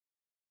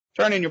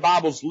Turn in your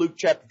Bibles to Luke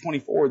chapter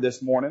 24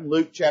 this morning.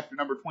 Luke chapter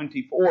number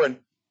 24. And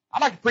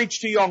I'd like to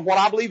preach to you on what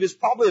I believe is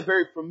probably a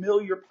very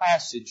familiar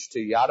passage to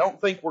you. I don't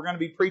think we're going to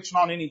be preaching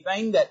on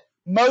anything that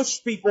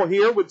most people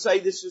here would say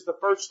this is the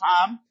first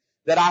time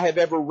that I have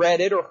ever read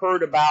it or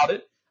heard about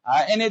it.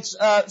 And it's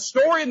a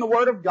story in the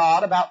Word of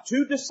God about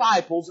two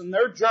disciples and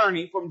their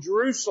journey from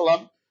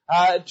Jerusalem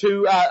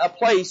to a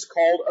place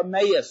called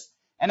Emmaus.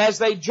 And as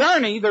they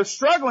journey, they're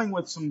struggling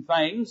with some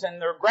things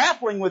and they're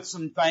grappling with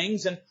some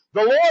things, and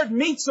the Lord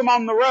meets them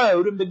on the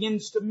road and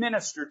begins to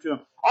minister to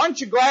them.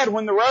 Aren't you glad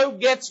when the road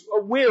gets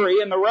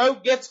weary and the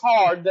road gets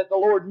hard that the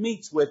Lord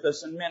meets with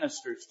us and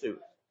ministers to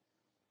us?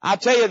 I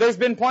tell you, there's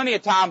been plenty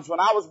of times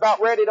when I was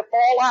about ready to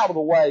fall out of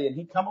the way and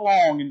He'd come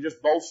along and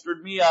just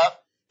bolstered me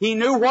up. He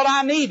knew what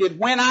I needed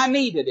when I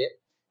needed it.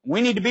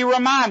 We need to be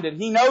reminded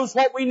He knows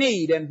what we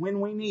need and when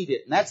we need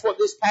it. And that's what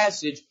this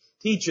passage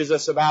teaches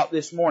us about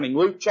this morning.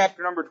 Luke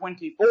chapter number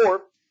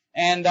 24.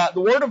 And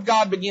the Word of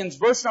God begins,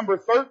 verse number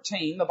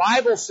 13. The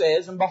Bible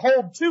says, "And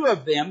behold, two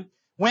of them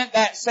went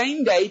that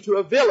same day to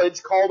a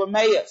village called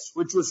Emmaus,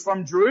 which was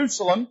from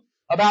Jerusalem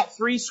about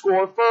 80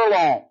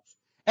 furlongs.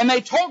 And they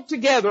talked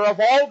together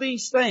of all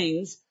these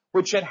things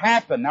which had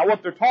happened." Now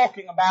what they're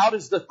talking about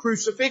is the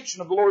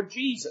crucifixion of the Lord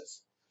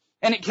Jesus.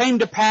 "And it came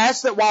to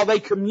pass that while they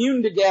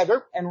communed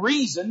together and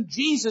reasoned,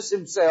 Jesus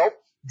Himself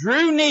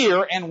drew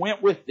near and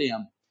went with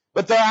them.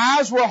 But their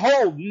eyes were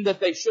holden that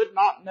they should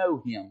not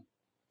know Him.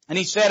 And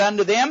He said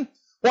unto them,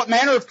 What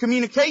manner of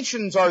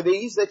communications are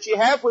these that ye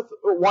have with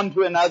one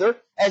to another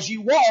as ye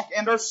walk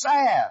and are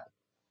sad?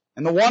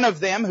 And the one of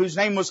them, whose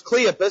name was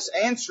Cleopas,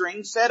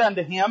 answering, said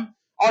unto him,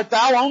 Art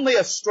thou only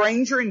a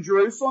stranger in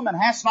Jerusalem, and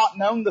hast not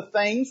known the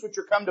things which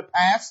are come to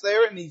pass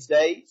there in these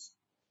days?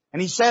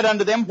 And He said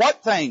unto them,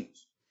 What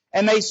things?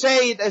 And they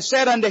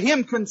said unto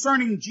Him,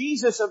 Concerning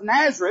Jesus of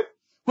Nazareth,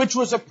 which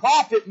was a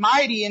prophet,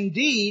 mighty in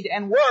deed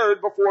and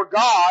word before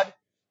God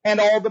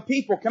and all the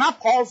people." Can I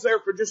pause there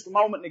for just a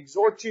moment and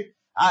exhort you?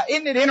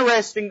 Isn't it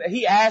interesting that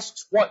He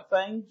asks what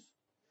things?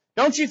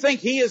 Don't you think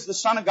He, as the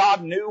Son of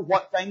God, knew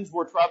what things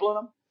were troubling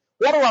Him?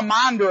 What a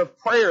reminder of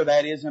prayer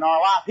that is in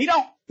our life. He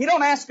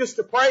don't ask us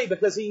to pray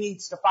because He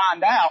needs to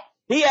find out.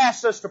 He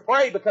asks us to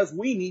pray because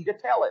we need to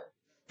tell it.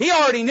 He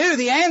already knew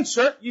the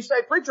answer. You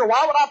say, "Preacher,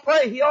 why would I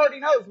pray?" He already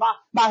knows.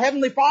 My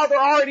Heavenly Father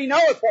already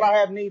knoweth what I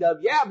have need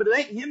of. Yeah, but it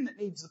ain't Him that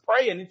needs the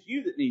praying. It's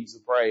you that needs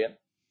the praying.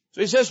 So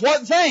He says,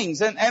 "What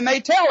things?" And they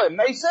tell Him.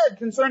 They said,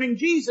 "Concerning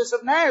Jesus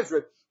of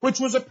Nazareth, which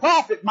was a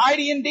prophet,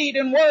 mighty in deed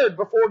and word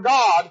before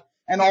God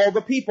and all the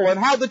people, and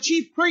how the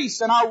chief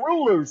priests and our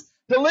rulers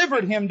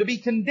delivered Him to be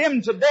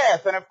condemned to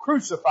death and have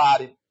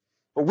crucified Him.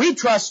 But we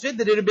trusted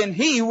that it had been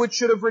He which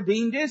should have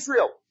redeemed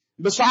Israel.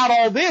 Beside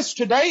all this,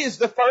 today is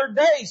the third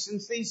day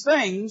since these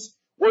things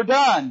were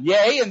done.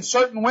 Yea, and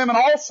certain women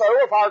also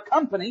of our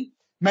company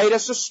made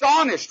us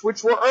astonished,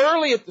 which were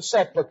early at the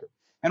sepulchre.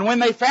 And when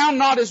they found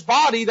not His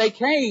body, they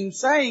came,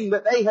 saying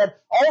that they had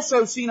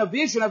also seen a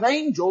vision of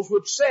angels,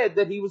 which said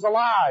that He was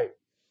alive.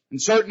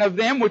 And certain of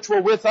them which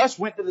were with us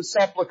went to the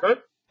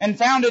sepulchre, and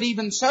found it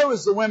even so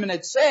as the women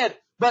had said,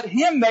 but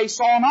Him they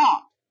saw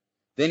not.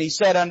 Then He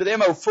said unto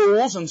them, O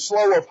fools, and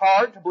slow of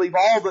heart, to believe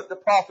all that the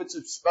prophets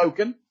have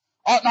spoken.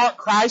 Ought not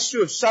Christ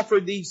to have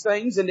suffered these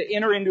things, and to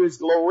enter into His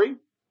glory?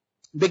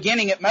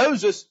 Beginning at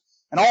Moses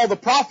and all the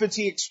prophets,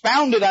 He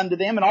expounded unto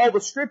them in all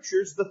the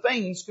Scriptures the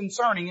things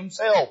concerning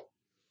Himself.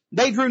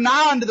 They drew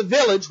nigh unto the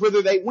village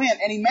whither they went,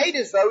 and He made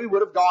as though He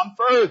would have gone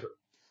further.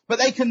 But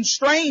they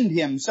constrained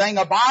Him, saying,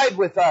 Abide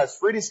with us,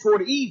 for it is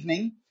toward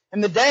evening,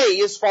 and the day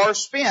is far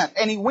spent.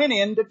 And He went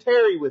in to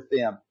tarry with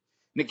them.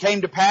 And it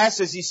came to pass,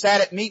 as He sat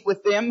at meat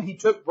with them, He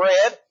took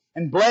bread,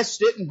 and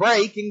blessed it, and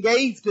brake, and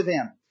gave to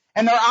them.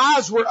 And their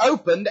eyes were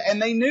opened,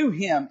 and they knew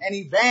Him, and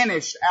He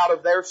vanished out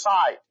of their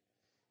sight.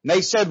 And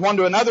they said one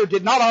to another,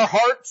 Did not our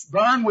hearts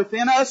burn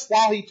within us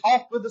while He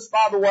talked with us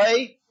by the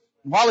way,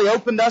 and while He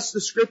opened us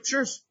the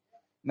Scriptures?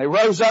 And they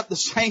rose up the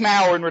same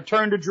hour and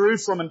returned to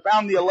Jerusalem, and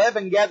found the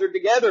 11 gathered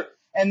together,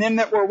 and them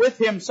that were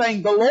with Him,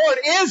 saying, The Lord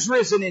is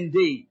risen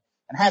indeed,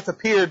 and hath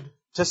appeared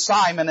to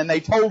Simon. And they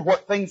told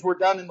what things were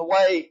done in the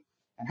way,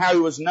 and how He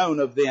was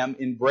known of them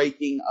in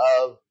breaking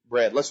of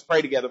bread. Let's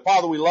pray together.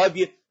 Father, we love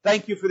You.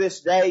 Thank You for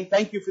this day.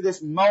 Thank You for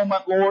this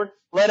moment, Lord.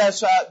 Let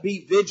us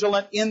be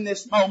vigilant in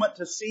this moment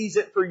to seize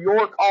it for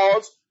Your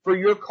cause, for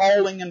Your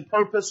calling and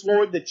purpose,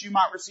 Lord, that You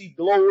might receive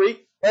glory.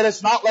 Let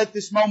us not let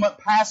this moment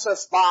pass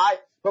us by,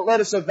 but let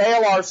us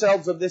avail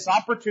ourselves of this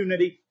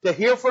opportunity to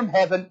hear from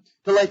heaven,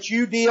 to let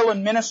You deal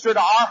and minister to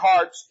our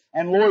hearts,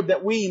 and Lord,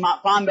 that we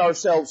might find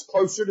ourselves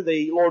closer to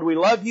Thee. Lord, we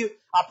love You.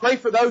 I pray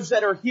for those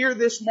that are here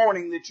this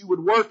morning that You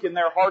would work in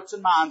their hearts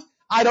and minds.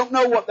 I don't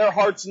know what their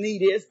heart's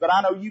need is, but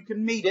I know You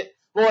can meet it.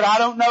 Lord, I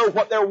don't know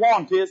what their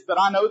want is, but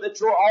I know that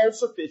You're all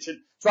sufficient.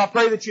 So I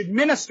pray that You'd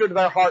minister to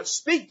their heart,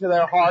 speak to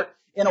their heart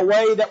in a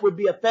way that would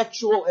be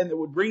effectual and that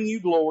would bring You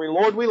glory.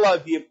 Lord, we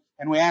love You,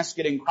 and we ask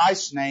it in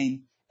Christ's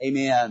name.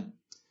 Amen.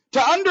 To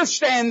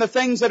understand the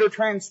things that are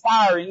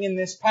transpiring in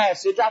this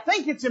passage, I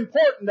think it's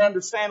important to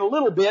understand a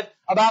little bit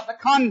about the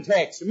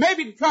context, and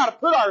maybe to try to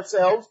put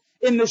ourselves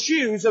in the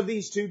shoes of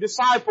these two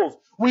disciples.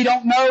 We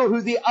don't know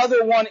who the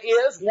other one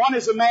is. One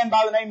is a man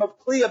by the name of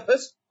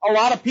Cleopas. A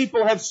lot of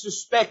people have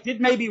suspected,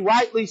 maybe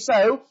rightly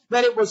so,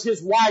 that it was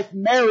his wife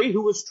Mary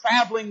who was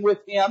traveling with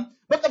him.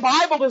 But the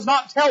Bible does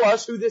not tell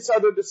us who this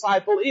other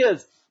disciple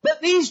is.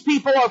 But these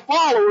people are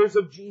followers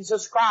of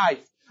Jesus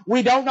Christ.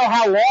 We don't know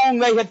how long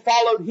they had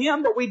followed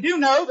him, but we do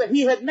know that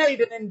he had made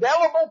an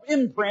indelible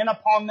imprint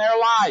upon their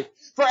life.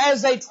 For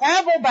as they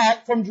travel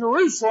back from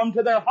Jerusalem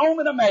to their home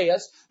in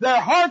Emmaus, their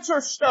hearts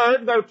are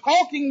stirred, they're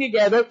talking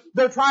together,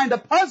 they're trying to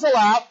puzzle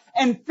out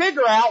and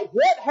figure out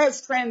what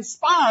has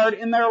transpired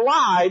in their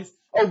lives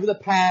over the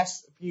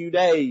past few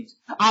days.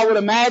 I would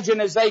imagine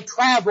as they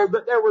traveled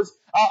that there was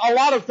a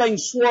lot of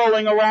things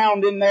swirling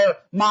around in their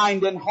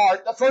mind and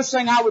heart. The first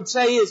thing I would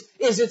say is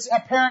it's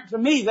apparent to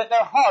me that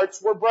their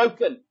hearts were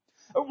broken.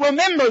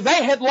 Remember,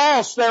 they had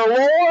lost their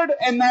Lord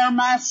and their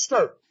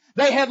Master.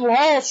 They had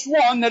lost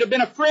one that had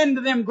been a friend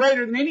to them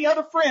greater than any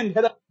other friend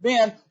had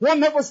been,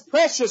 one that was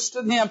precious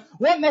to them,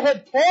 one that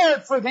had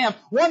cared for them,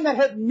 one that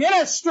had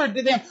ministered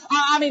to them.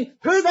 I mean,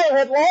 who they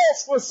had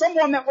lost was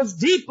someone that was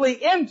deeply,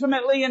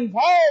 intimately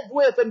involved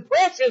with and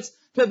precious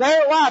to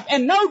their life.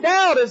 And no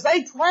doubt as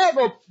they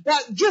traveled,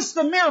 that just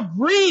the mere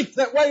grief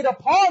that weighed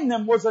upon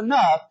them was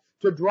enough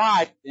to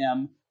drive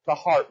them to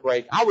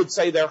heartbreak. I would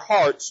say their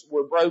hearts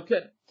were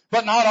broken.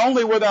 But not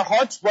only were their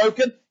hearts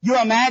broken, you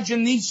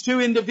imagine these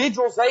two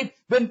individuals, they've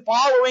been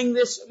following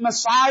this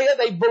Messiah,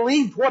 they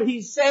believed what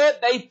he said,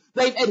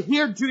 they've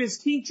adhered to his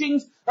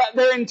teachings,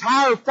 their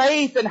entire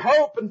faith and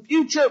hope and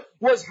future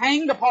was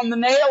hanged upon the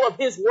nail of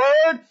his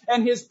word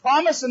and his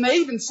promise, and they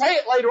even say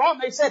it later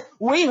on, they said,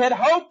 we had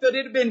hoped that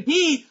it had been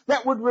he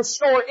that would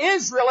restore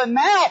Israel, and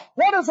now,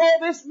 what does all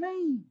this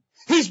mean?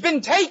 He's been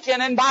taken,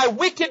 and by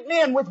wicked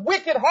men with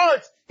wicked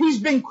hearts,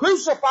 he's been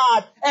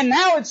crucified, and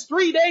now it's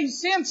 3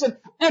 days since.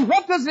 And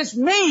what does this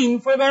mean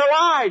for their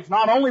lives?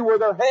 Not only were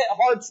their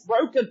hearts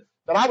broken,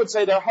 but I would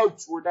say their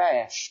hopes were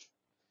dashed.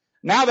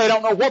 Now they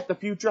don't know what the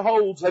future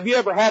holds. Have you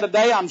ever had a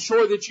day, I'm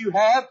sure that you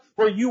have,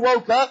 where you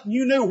woke up and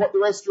you knew what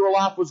the rest of your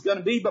life was going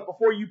to be, but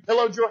before you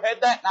pillowed your head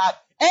that night,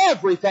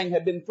 everything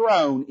had been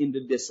thrown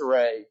into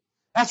disarray.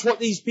 That's what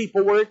these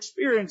people were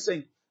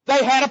experiencing.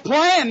 They had a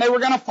plan. They were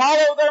going to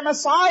follow their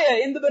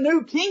Messiah into the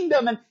new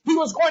kingdom, and he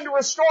was going to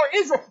restore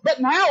Israel. But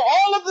now,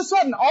 all of a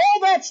sudden, all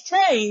that's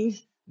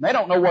changed. And they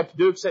don't know what to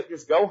do except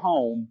just go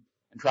home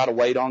and try to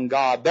wait on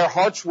God. Their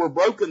hearts were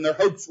broken. Their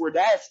hopes were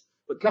dashed.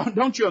 But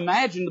don't you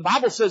imagine, the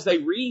Bible says they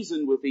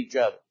reasoned with each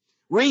other.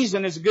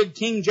 Reason is a good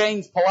King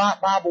James polite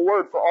Bible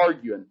word for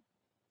arguing.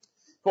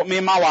 It's what me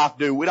and my wife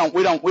do. We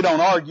don't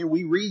argue,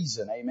 we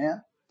reason.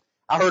 Amen.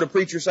 I heard a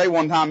preacher say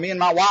one time, me and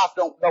my wife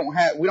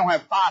we don't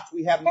have fights,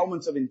 we have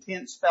moments of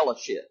intense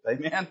fellowship.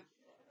 Amen.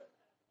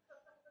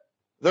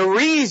 They're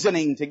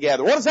reasoning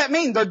together. What does that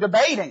mean? They're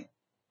debating.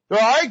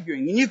 They're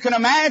arguing. And you can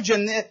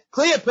imagine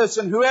Cleopas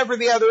and whoever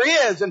the other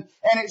is, and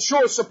it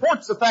sure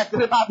supports the fact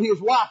that it might be his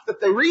wife that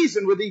they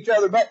reason with each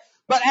other. But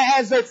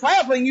as they're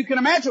traveling, you can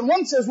imagine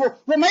one says, well,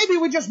 maybe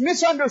we just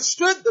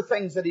misunderstood the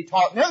things that he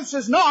taught. And the other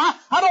says, no,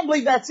 I don't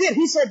believe that's it.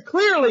 He said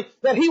clearly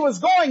that he was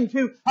going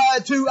to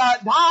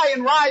die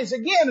and rise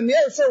again. And the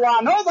other said, well,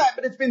 I know that,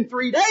 but it's been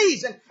 3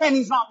 days and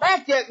he's not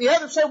back yet. And the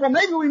other said, well,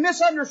 maybe we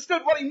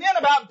misunderstood what he meant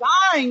about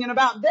dying and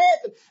about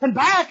death, and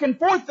back and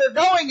forth they're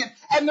going,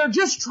 and they're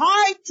just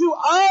trying to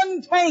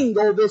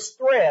untangle this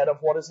thread of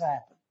what has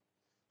happened.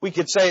 We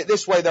could say it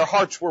this way, their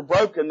hearts were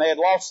broken. They had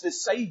lost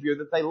this Savior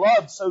that they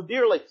loved so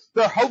dearly.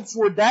 Their hopes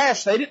were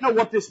dashed. They didn't know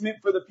what this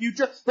meant for the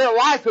future. Their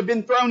life had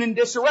been thrown in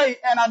disarray,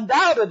 and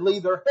undoubtedly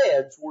their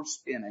heads were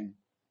spinning.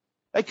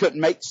 They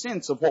couldn't make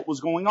sense of what was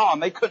going on.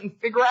 They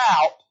couldn't figure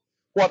out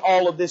what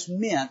all of this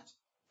meant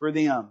for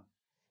them.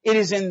 It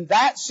is in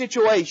that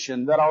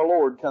situation that our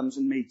Lord comes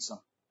and meets them.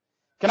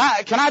 Can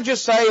I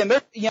just say,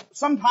 and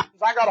sometimes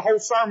I got a whole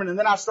sermon and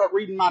then I start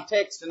reading my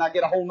text and I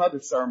get a whole nother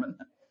sermon.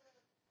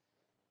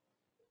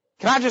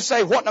 Can I just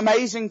say what an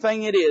amazing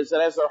thing it is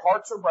that as their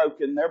hearts are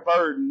broken, they're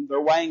burdened,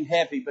 they're weighing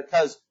heavy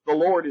because the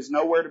Lord is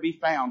nowhere to be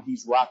found.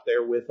 He's right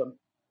there with them.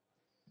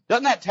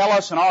 Doesn't that tell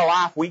us in our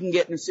life we can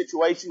get in a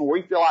situation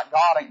where we feel like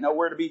God ain't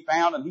nowhere to be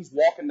found and He's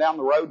walking down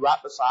the road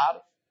right beside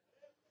us?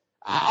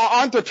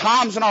 Aren't there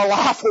times in our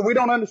life where we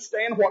don't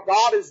understand what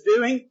God is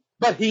doing,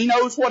 but He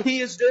knows what He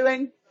is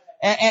doing?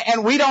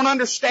 And we don't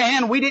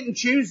understand. We didn't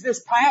choose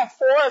this path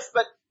for us,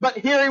 but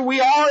here we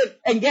are.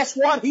 And guess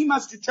what? He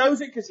must have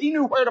chosen it because He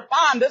knew where to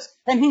find us.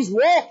 And He's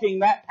walking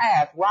that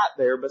path right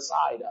there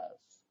beside us.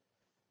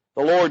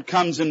 The Lord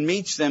comes and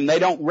meets them. They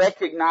don't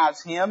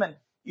recognize Him. And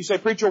you say,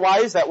 preacher, why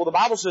is that? Well, the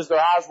Bible says their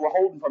eyes were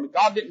holding from it.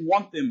 God didn't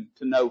want them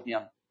to know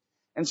Him.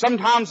 And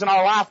sometimes in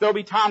our life, there'll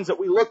be times that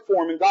we look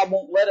for Him and God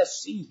won't let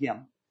us see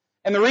Him.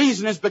 And the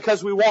reason is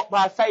because we walk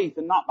by faith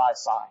and not by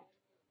sight.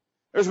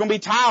 There's going to be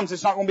times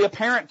it's not going to be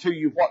apparent to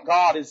you what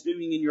God is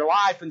doing in your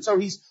life. And so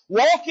He's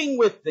walking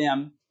with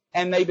them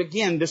and they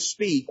begin to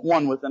speak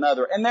one with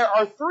another. And there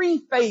are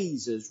 3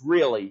 phases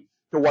really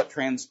to what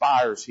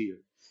transpires here.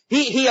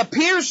 He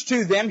appears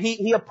to them.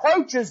 He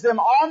approaches them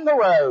on the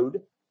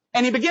road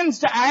And He begins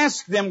to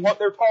ask them what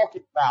they're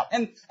talking about.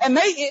 And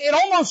it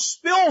almost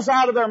spills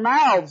out of their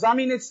mouths. I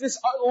mean, it's this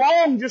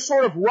long, just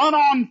sort of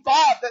run-on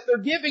thought that they're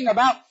giving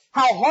about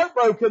how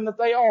heartbroken that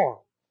they are.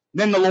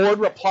 Then the Lord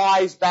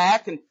replies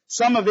back, and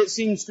some of it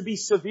seems to be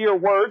severe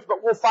words,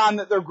 but we'll find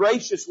that they're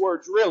gracious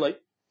words really.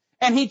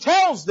 And He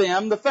tells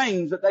them the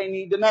things that they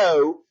need to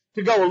know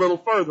to go a little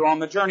further on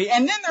the journey.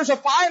 And then there's a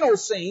final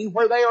scene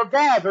where they are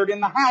gathered in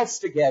the house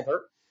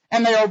together,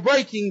 and they are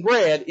breaking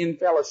bread in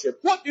fellowship.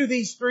 What do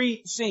these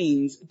three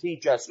scenes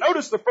teach us?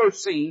 Notice the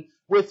first scene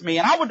with me,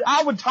 and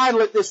I would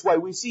title it this way.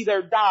 We see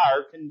their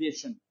dire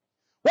condition.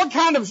 What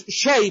kind of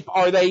shape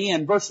are they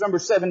in? Verse number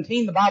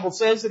 17, the Bible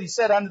says that He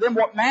said unto them,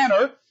 what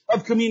manner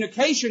of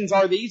communications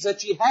are these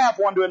that ye have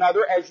one to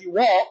another as ye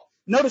walk?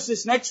 Notice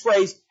this next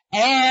phrase,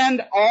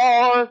 and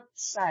are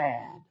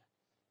sad.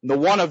 The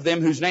one of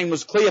them, whose name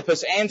was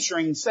Cleopas,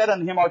 answering, said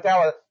unto him, art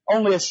thou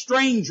only a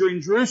stranger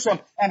in Jerusalem,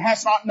 and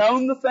hast not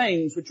known the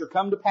things which are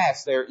come to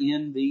pass there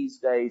in these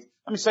days?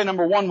 Let me say,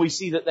 number one, we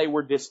see that they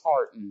were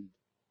disheartened.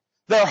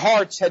 Their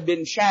hearts had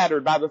been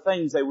shattered by the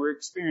things they were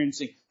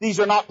experiencing. These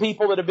are not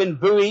people that have been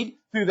buoyed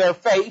through their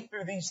faith,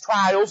 through these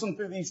trials and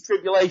through these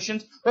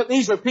tribulations, but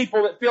these are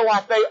people that feel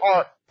like they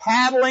are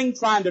paddling,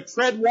 trying to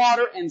tread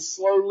water, and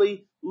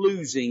slowly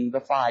losing the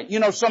fight. You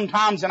know,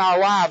 sometimes in our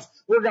lives,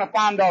 we're going to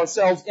find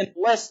ourselves in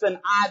less than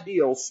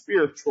ideal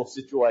spiritual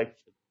situations.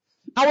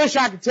 I wish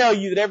I could tell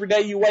you that every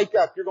day you wake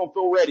up, you're going to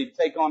feel ready to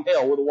take on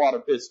hell with a water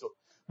pistol.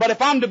 But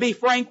if I'm to be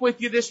frank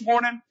with you this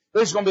morning,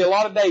 there's going to be a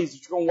lot of days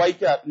that you're going to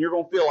wake up and you're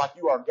going to feel like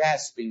you are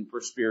gasping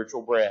for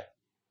spiritual breath.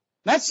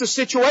 That's the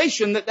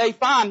situation that they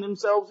find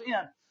themselves in.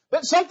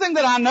 But something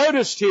that I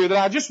noticed here that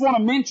I just want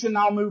to mention, and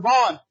I'll move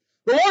on.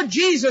 The Lord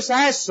Jesus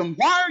asks them,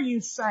 why are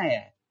you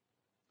sad?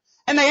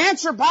 And they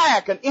answer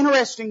back an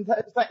interesting thing.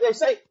 They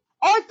say,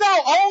 art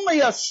thou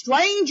only a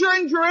stranger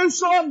in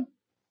Jerusalem,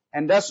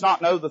 and dost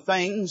not know the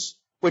things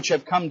which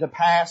have come to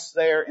pass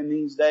there in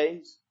these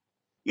days?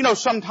 You know,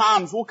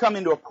 sometimes we'll come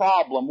into a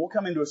problem, we'll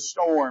come into a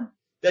storm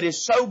that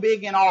is so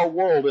big in our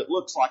world it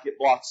looks like it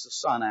blocks the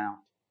sun out.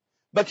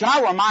 But can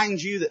I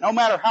remind you that no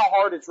matter how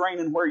hard it's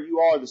raining where you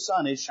are, the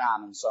sun is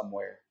shining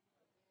somewhere.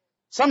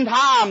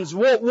 Sometimes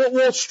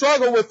we'll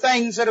struggle with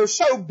things that are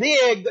so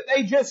big that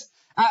they just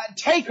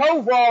take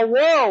over our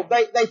world.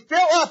 They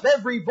fill up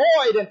every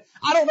void. And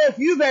I don't know if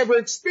you've ever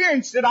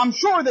experienced it. I'm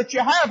sure that you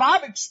have.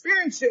 I've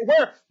experienced it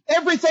where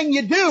everything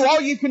you do, all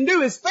you can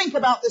do is think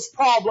about this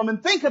problem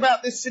and think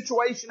about this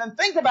situation and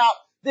think about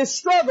this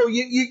struggle.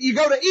 You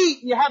go to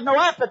eat and you have no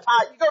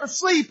appetite. You go to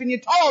sleep and you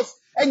toss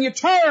and you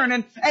turn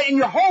and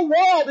your whole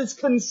world is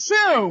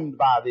consumed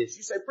by this.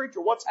 You say,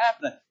 preacher, what's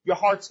happening? Your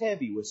heart's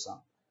heavy with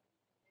something.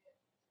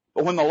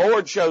 But when the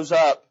Lord shows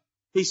up,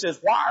 He says,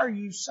 why are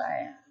you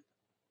sad?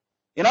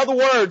 In other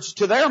words,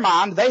 to their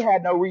mind, they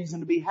had no reason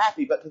to be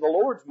happy, but to the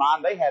Lord's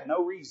mind, they had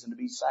no reason to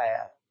be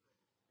sad.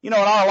 You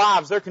know, in our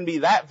lives, there can be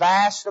that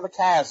vast of a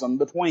chasm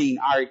between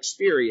our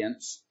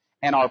experience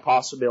and our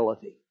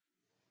possibility.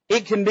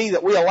 It can be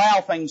that we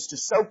allow things to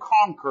so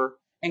conquer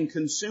and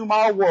consume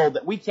our world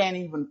that we can't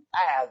even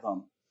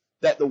fathom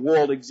that the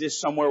world exists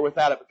somewhere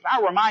without it. But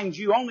can I remind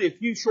you, only a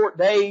few short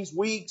days,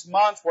 weeks,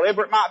 months,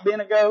 whatever it might have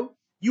been ago,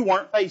 you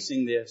weren't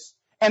facing this.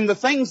 And the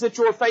things that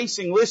you're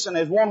facing, listen,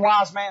 as one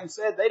wise man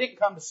said, they didn't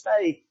come to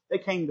stay, they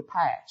came to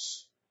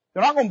pass.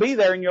 They're not going to be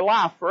there in your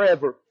life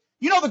forever.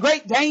 You know, the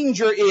great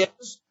danger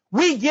is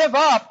we give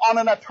up on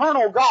an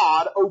eternal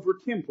God over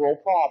temporal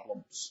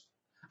problems.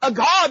 A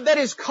God that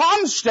is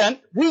constant,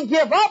 we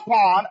give up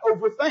on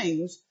over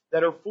things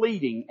that are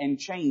fleeting and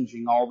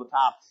changing all the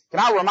time. Can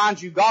I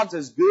remind you, God's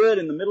as good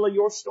in the middle of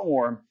your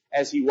storm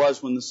as He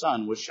was when the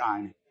sun was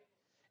shining.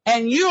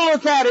 And you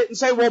look at it and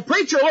say, well,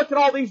 preacher, look at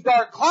all these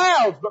dark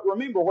clouds. But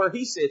remember where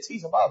He sits,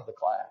 He's above the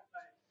cloud.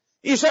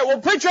 You say,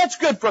 well, preacher, that's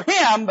good for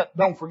Him. But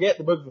don't forget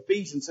the book of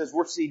Ephesians says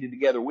we're seated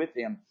together with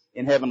Him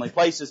in heavenly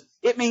places.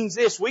 It means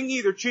this, we can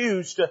either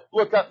choose to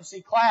look up and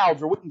see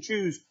clouds, or we can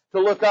choose to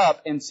look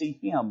up and see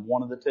Him,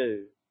 one of the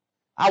two.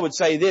 I would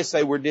say this,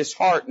 they were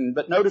disheartened.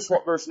 But notice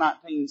what verse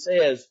 19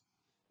 says.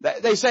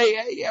 They say,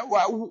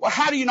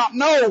 how do you not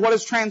know what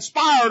has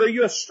transpired? Are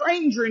you a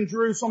stranger in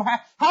Jerusalem?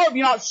 How have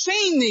you not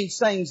seen these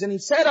things? And He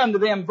said unto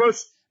them,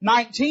 verse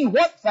 19,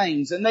 what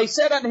things? And they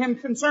said unto Him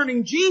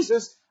concerning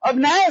Jesus of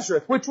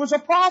Nazareth, which was a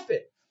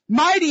prophet,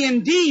 mighty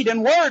in deed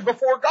and word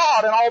before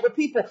God and all the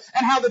people,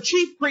 and how the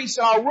chief priests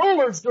and our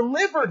rulers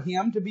delivered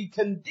Him to be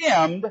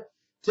condemned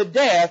to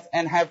death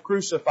and have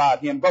crucified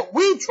Him. But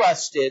we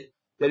trusted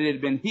that it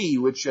had been He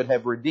which should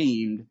have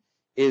redeemed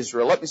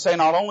Israel. Let me say,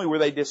 not only were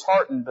they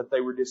disheartened, but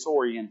they were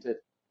disoriented.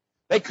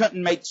 They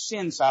couldn't make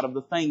sense out of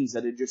the things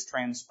that had just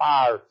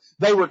transpired.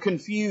 They were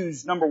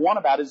confused, number one,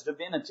 about His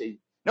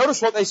divinity.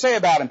 Notice what they say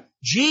about Him.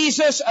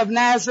 Jesus of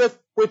Nazareth,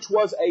 which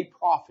was a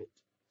prophet.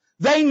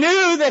 They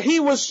knew that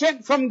He was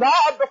sent from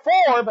God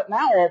before, but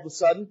now all of a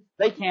sudden,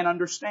 they can't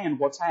understand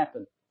what's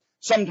happened.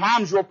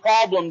 Sometimes your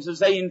problems, as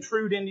they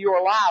intrude into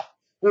your life,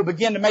 will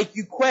begin to make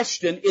you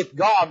question if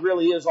God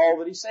really is all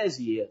that He says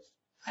He is.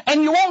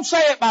 And you won't say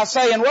it by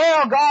saying,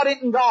 well, God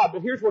isn't God.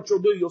 But here's what you'll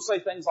do. You'll say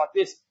things like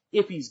this.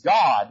 If He's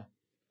God,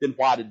 then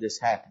why did this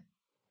happen?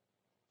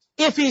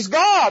 If He's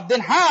God,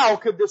 then how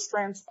could this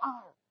transpire?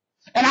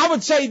 And I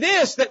would say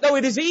this, that though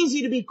it is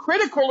easy to be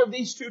critical of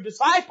these two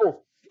disciples,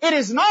 it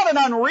is not an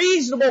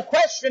unreasonable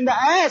question to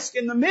ask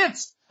in the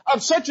midst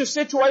of such a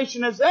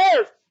situation as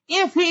theirs.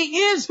 If He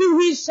is who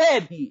He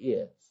said He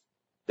is,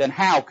 then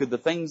how could the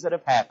things that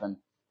have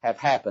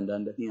happened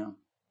unto Him?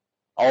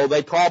 Oh,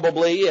 they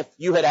probably, if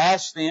you had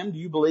asked them, do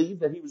you believe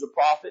that He was a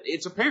prophet?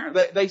 It's apparent.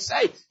 They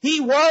say He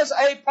was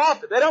a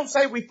prophet. They don't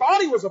say we thought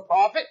He was a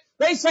prophet.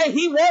 They say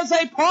He was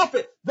a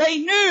prophet. They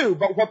knew,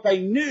 but what they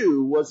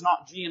knew was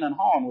not Gene and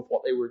Han with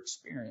what they were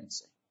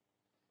experiencing.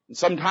 And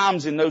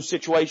sometimes in those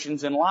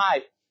situations in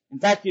life, in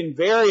fact,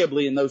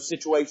 invariably in those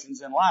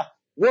situations in life,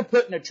 we're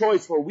put in a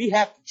choice where we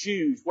have to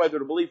choose whether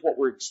to believe what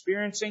we're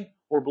experiencing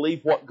or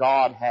believe what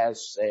God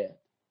has said.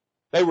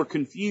 They were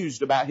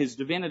confused about His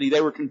divinity.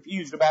 They were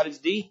confused about His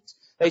deeds.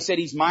 They said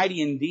He's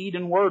mighty in deed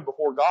and word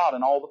before God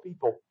and all the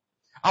people.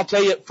 I'll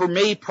tell you, for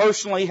me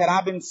personally, had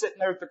I been sitting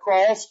there at the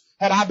cross,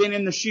 had I been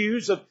in the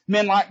shoes of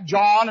men like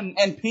John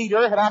and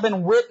Peter, had I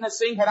been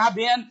witnessing, had I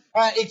been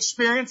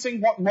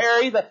experiencing what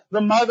Mary,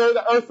 the mother,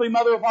 the earthly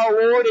mother of our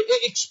Lord,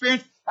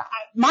 experienced,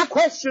 my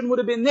question would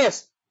have been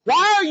this: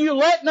 why are you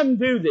letting them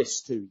do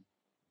this to you?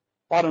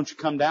 Why don't you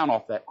come down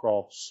off that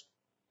cross?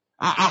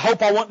 I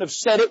hope I wouldn't have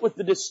said it with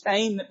the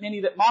disdain that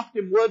many that mocked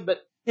Him would,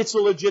 but it's a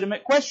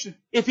legitimate question.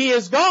 If He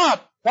is God,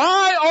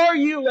 why are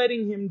you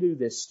letting Him do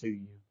this to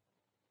you?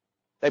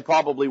 They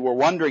probably were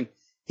wondering.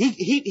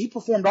 He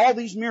performed all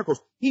these miracles.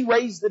 He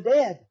raised the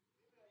dead.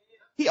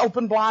 He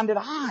opened blinded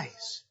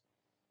eyes.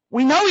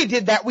 We know He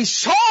did that. We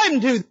saw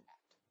Him do that.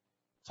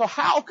 So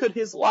how could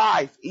His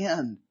life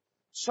end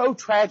so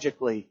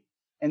tragically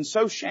and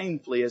so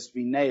shamefully as to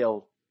be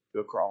nailed to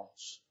a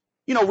cross?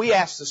 You know, we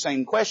ask the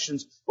same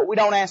questions, but we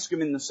don't ask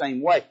them in the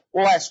same way.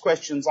 We'll ask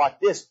questions like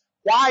this: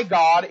 why,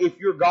 God, if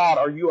you're God,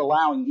 are you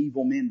allowing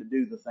evil men to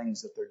do the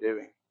things that they're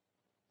doing?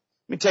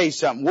 Let me tell you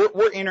something.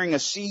 We're entering a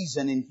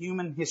season in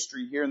human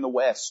history here in the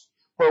West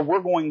where we're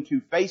going to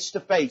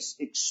face-to-face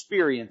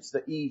experience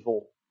the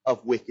evil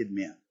of wicked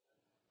men.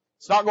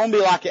 It's not going to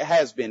be like it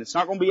has been. It's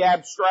not going to be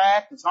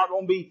abstract. It's not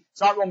going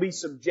to be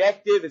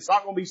subjective. It's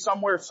not going to be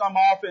somewhere, some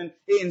off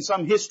in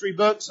some history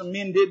book. Some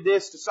men did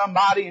this to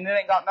somebody and it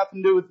ain't got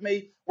nothing to do with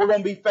me. We're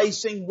going to be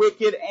facing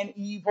wicked and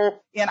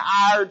evil in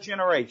our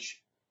generation.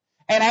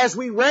 And as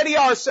we ready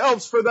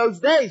ourselves for those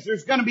days,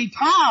 there's going to be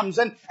times,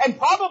 and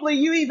probably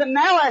you even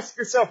now ask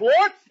yourself,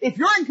 Lord, if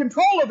you're in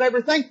control of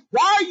everything,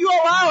 why are you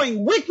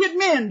allowing wicked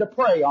men to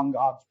prey on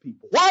God's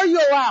people? Why are you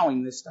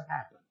allowing this to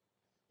happen?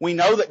 We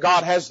know that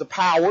God has the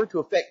power to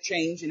effect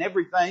change in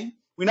everything.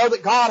 We know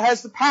that God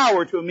has the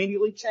power to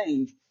immediately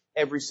change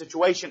every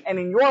situation. And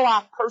in your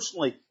life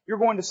personally, you're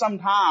going to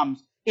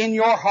sometimes, in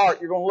your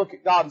heart, you're going to look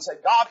at God and say,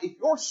 God, if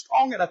you're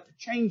strong enough to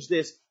change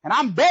this, and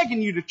I'm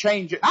begging you to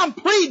change it, I'm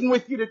pleading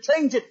with you to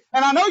change it,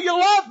 and I know you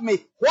love me,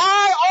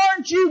 why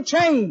aren't you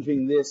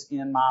changing this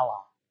in my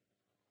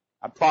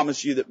life? I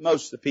promise you that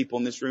most of the people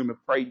in this room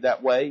have prayed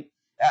that way.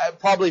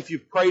 Probably if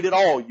you've prayed at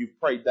all, you've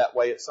prayed that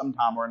way at some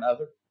time or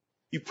another.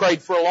 You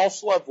prayed for a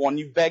lost loved one.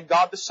 You've begged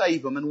God to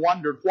save them and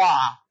wondered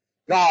why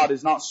God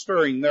is not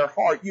stirring their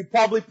heart. You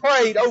probably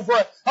prayed over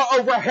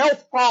a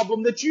health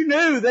problem that you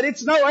knew that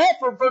it's no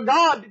effort for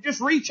God to just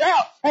reach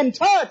out and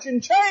touch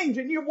and change,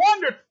 and you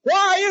wondered,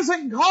 why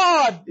isn't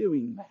God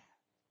doing that?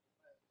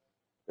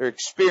 They're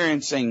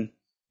experiencing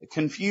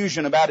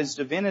confusion about His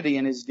divinity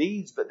and His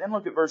deeds. But then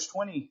look at verse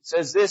 20. It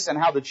says this: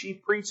 and how the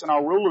chief priests and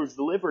our rulers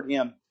delivered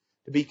Him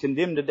to be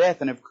condemned to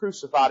death and have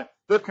crucified Him.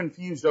 They're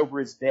confused over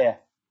His death.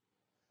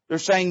 They're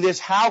saying this: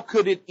 how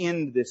could it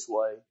end this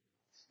way?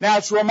 Now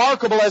it's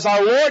remarkable, as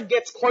our Lord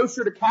gets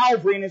closer to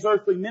Calvary in His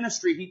earthly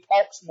ministry, He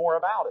talks more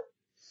about it.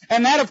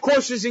 And that, of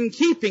course, is in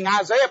keeping.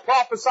 Isaiah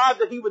prophesied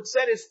that He would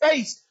set His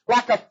face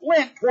like a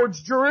flint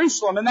towards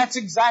Jerusalem, and that's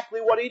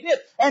exactly what He did.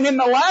 And in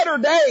the latter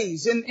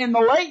days, in the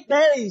late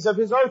days of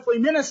His earthly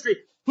ministry,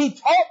 He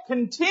talked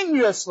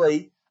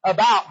continuously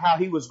about how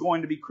He was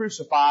going to be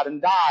crucified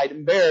and died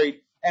and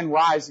buried and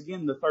rise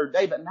again the third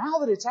day. But now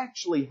that it's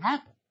actually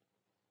happened,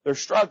 they're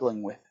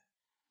struggling with it.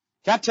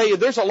 Can I tell you,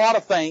 there's a lot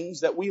of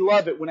things that we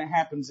love it when it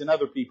happens in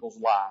other people's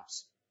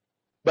lives,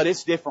 but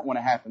it's different when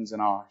it happens in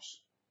ours.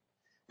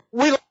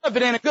 We love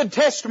it in a good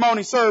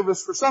testimony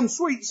service for some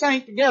sweet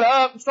saint to get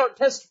up and start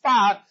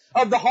testifying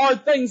of the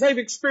hard things they've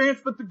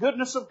experienced, but the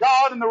goodness of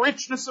God and the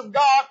richness of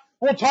God.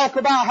 We'll talk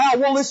about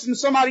we'll listen to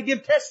somebody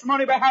give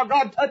testimony about how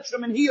God touched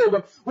them and healed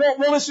them.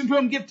 We'll listen to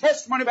them give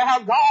testimony about how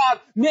God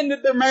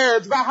mended their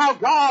marriage, about how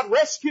God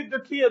rescued their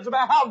kids,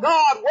 about how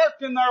God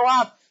worked in their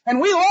life. And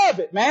we love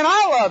it, man.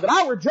 I love it.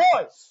 I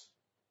rejoice.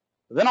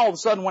 But then all of a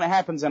sudden when it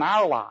happens in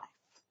our life,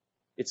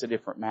 it's a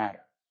different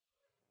matter.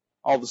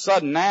 All of a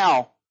sudden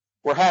now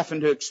we're having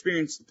to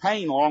experience the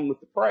pain along with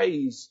the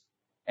praise,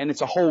 and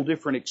it's a whole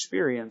different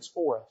experience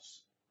for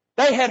us.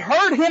 They had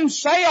heard Him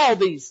say all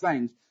these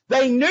things.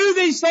 They knew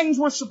these things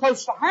were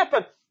supposed to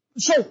happen.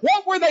 So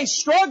what were they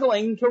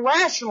struggling to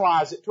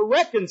rationalize it, to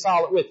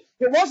reconcile it with?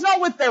 It was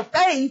not with their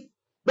faith,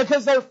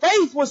 because their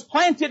faith was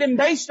planted and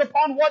based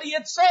upon what He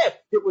had said.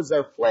 It was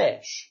their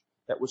flesh.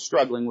 that was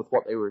struggling with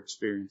what they were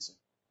experiencing.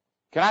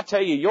 Can I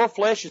tell you, your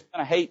flesh is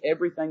going to hate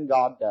everything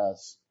God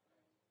does.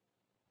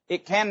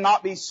 It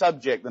cannot be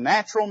subject. The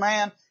natural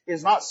man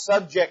is not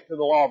subject to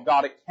the law of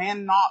God. It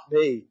cannot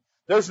be.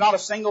 There's not a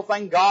single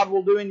thing God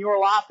will do in your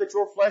life that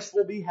your flesh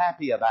will be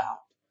happy about.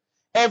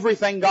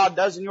 Everything God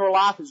does in your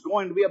life is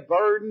going to be a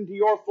burden to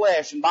your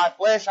flesh. And by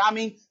flesh, I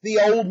mean the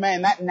old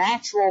man, that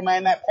natural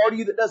man, that part of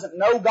you that doesn't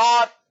know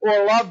God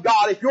or love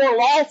God. If you're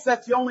lost,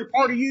 that's the only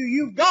part of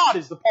you. God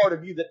is the part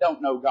of you that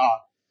don't know God.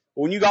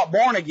 But when you got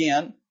born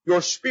again,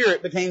 your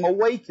spirit became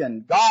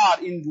awakened. God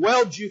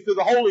indwelled you through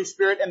the Holy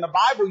Spirit, and the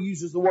Bible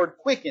uses the word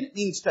quicken. It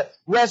means to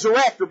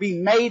resurrect or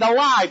be made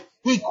alive.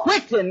 He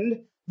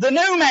quickened the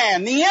new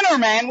man, the inner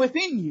man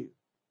within you.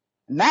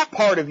 And that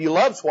part of you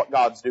loves what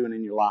God's doing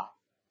in your life.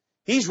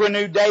 He's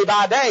renewed day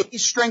by day.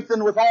 He's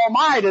strengthened with all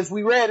might, as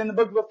we read in the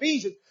book of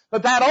Ephesians.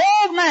 But that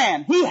old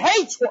man, he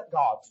hates what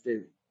God's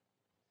doing.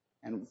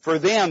 And for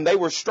them, they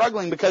were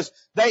struggling because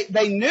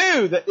they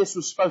knew that this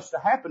was supposed to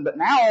happen. But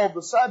now all of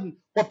a sudden,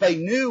 what they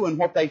knew and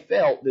what they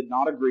felt did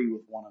not agree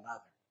with one another.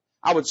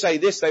 I would say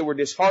this, they were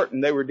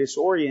disheartened, they were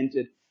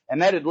disoriented,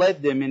 and that had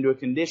led them into a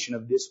condition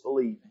of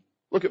disbelieving.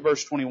 Look at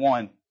verse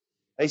 21.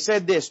 They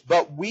said this,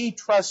 but we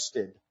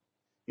trusted.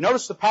 You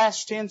notice the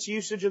past tense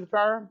usage of the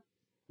term?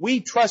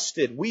 We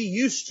trusted. We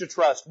used to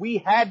trust. We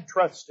had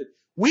trusted.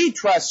 We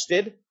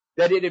trusted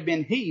that it had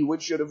been He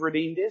which should have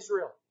redeemed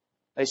Israel.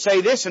 They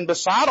say this, and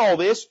beside all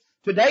this,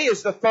 today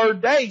is the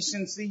third day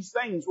since these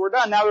things were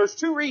done. Now there's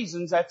two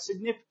reasons that's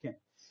significant.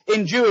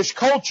 In Jewish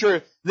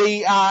culture,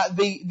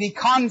 the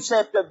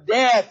concept of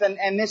death,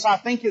 and this I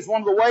think is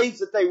one of the ways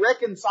that they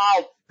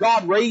reconciled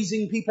God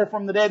raising people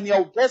from the dead in the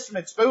Old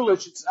Testament. It's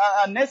foolish. It's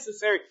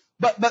unnecessary.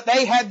 But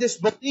they had this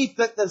belief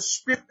that the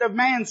spirit of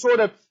man sort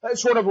of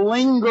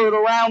lingered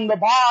around the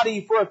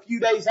body for a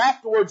few days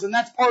afterwards, and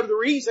that's part of the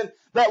reason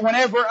that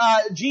whenever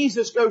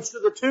Jesus goes to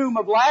the tomb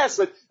of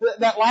Lazarus,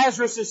 that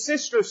Lazarus'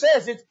 sister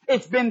says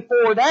it's been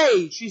 4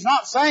 days. She's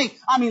not saying,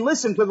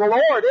 listen to the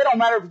Lord. It don't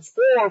matter if it's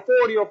 4 or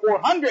 40 or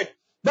 400.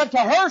 But to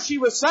her, she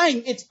was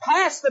saying, it's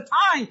past the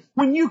time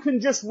when you can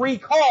just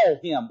recall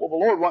Him. Well,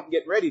 the Lord wasn't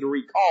getting ready to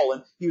recall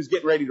Him. He was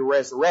getting ready to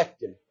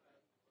resurrect Him.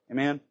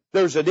 Amen?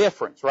 There's a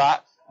difference, right?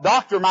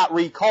 Doctor might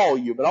recall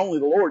you, but only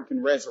the Lord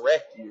can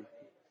resurrect you.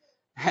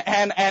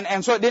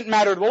 And so it didn't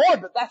matter to the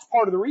Lord, but that's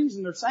part of the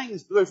reason they're saying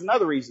this. But there's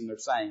another reason they're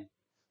saying.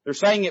 They're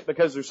saying it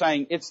because they're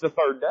saying it's the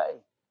third day.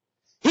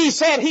 He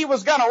said He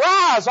was going to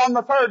rise on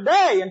the third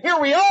day, and here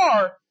we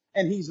are,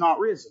 and He's not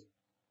risen.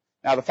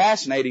 Now the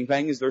fascinating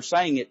thing is they're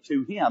saying it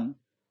to Him,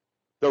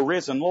 the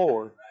risen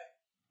Lord.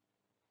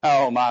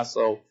 Oh my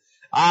soul.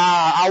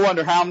 I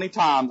wonder how many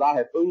times I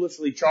have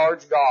foolishly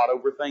charged God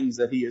over things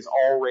that He has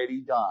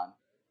already done.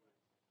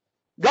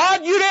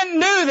 God, you didn't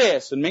do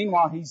this. And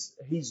meanwhile,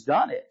 He's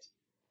done it.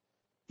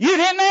 You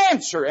didn't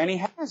answer, and He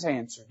has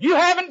answered. You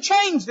haven't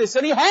changed this,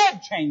 and He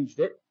had changed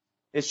it.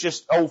 It's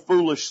just old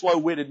foolish,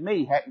 slow-witted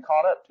me hadn't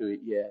caught up to it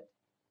yet.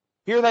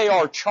 Here they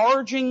are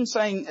charging,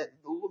 saying,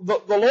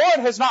 the Lord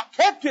has not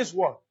kept His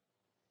word.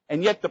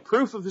 And yet the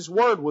proof of His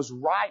word was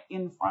right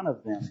in front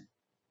of them,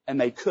 and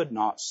they could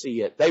not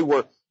see it. They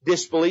were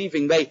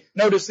disbelieving.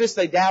 Notice this,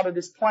 they doubted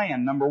His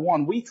plan. Number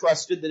one, we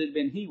trusted that it had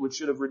been He which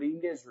should have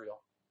redeemed Israel.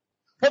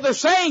 What they're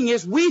saying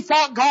is, we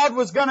thought God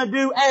was going to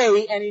do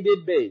A, and He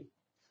did B.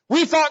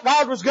 We thought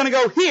God was going to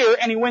go here,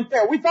 and He went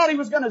there. We thought He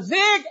was going to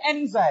zig, and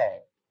He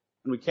zagged.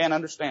 And we can't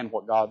understand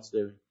what God's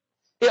doing.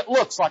 It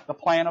looks like the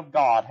plan of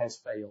God has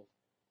failed.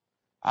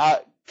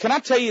 Can I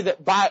tell you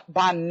that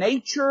by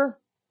nature,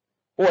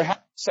 or how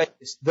to say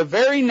this, the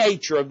very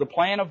nature of the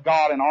plan of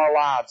God in our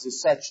lives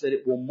is such that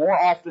it will more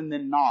often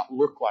than not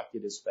look like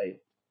it has failed.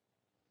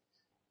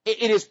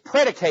 It is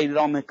predicated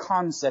on the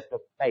concept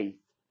of faith.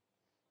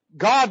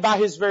 God, by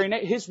His very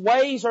nature, His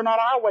ways are not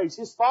our ways.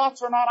 His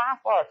thoughts are not our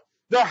thoughts.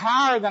 They're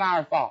higher than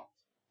our thoughts.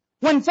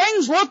 When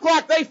things look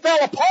like they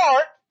fell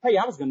apart, hey,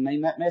 I was going to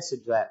name that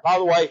message that. By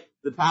the way,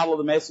 the title of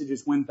the message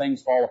is When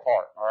Things Fall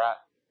Apart, all right?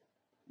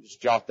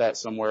 Just jot that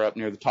somewhere up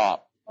near the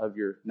top of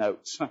your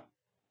notes.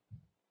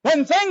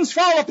 When things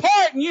fall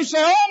apart and you say,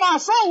 oh my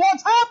soul,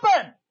 what's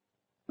happened?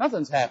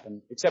 Nothing's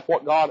happened except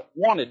what God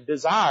wanted,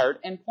 desired,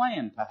 and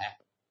planned to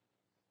happen.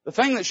 The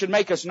thing that should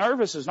make us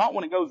nervous is not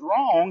when it goes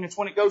wrong, it's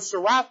when it goes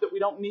so right that we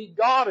don't need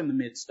God in the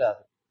midst of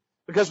it.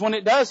 Because when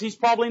it does, He's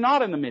probably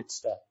not in the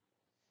midst of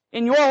it.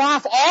 In your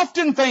life,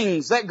 often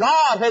things that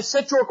God has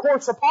set your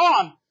course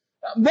upon,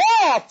 more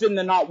often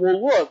than not,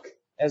 will look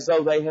as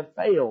though they have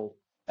failed.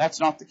 That's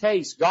not the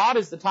case. God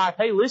is the type,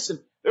 hey, listen,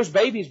 there's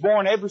babies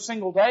born every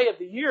single day of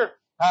the year,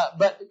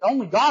 but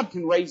only God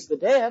can raise the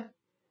dead.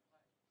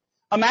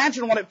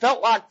 Imagine what it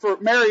felt like for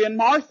Mary and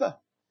Martha.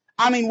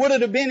 Would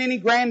it have been any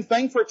grand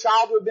thing for a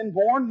child to have been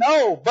born?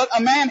 No. But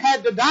a man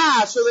had to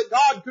die so that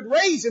God could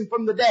raise him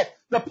from the dead.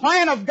 The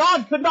plan of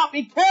God could not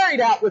be carried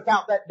out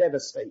without that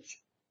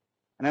devastation.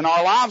 And in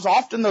our lives,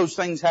 often those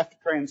things have to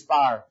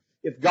transpire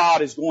if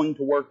God is going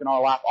to work in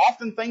our life.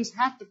 Often things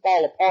have to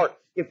fall apart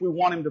if we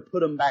want Him to put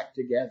them back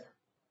together.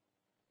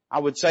 I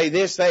would say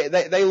this,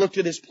 they looked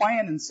at his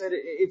plan and said,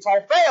 it's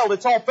all failed,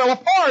 it's all fell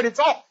apart, it's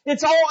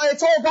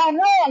all gone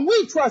wrong.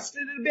 We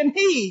trusted it had been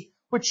He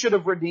which should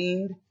have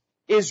redeemed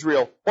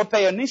Israel. What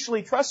they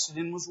initially trusted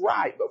in was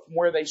right, but from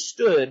where they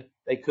stood,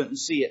 they couldn't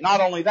see it. Not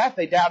only that,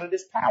 they doubted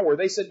His power.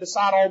 They said,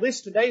 beside all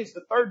this, today is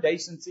the third day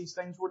since these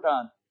things were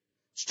done.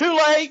 It's too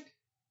late.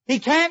 He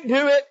can't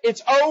do it.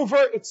 It's over.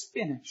 It's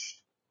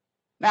finished.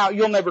 Now,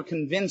 you'll never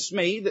convince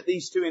me that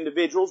these two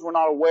individuals were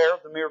not aware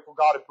of the miracle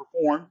God had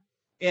performed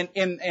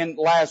in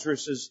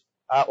Lazarus'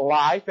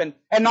 life. And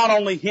not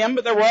only him,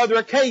 but there were other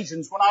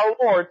occasions when our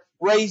Lord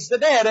raised the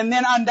dead. And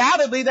then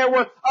undoubtedly there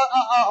were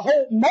a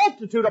whole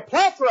multitude, a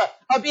plethora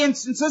of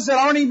instances that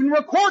aren't even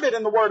recorded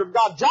in the Word of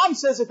God. John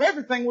says if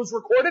everything was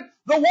recorded,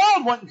 the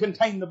world wouldn't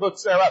contain the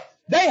books thereof.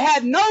 They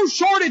had no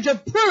shortage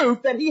of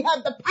proof that He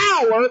had the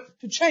power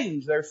to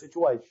change their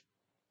situation.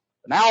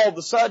 But now all of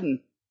a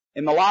sudden,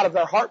 in the light of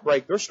their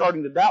heartbreak, they're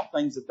starting to doubt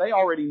things that they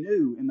already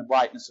knew in the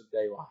brightness of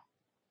daylight.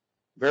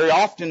 Very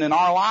often in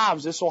our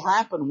lives, this will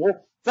happen.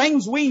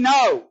 Things we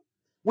know.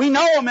 We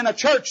know them in a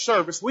church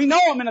service. We know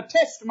them in a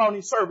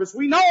testimony service.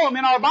 We know them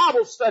in our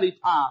Bible study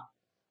time.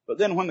 But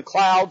then when the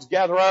clouds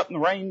gather up and the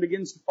rain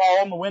begins to fall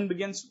and the wind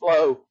begins to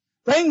blow,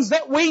 things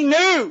that we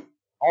knew,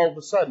 all of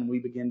a sudden we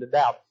begin to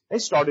doubt. They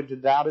started to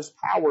doubt His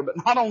power.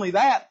 But not only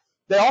that,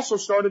 they also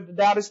started to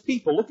doubt His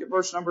people. Look at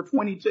verse number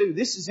 22.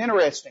 This is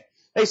interesting.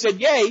 They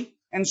said, yea,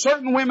 and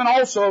certain women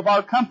also of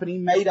our company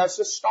made us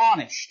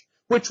astonished,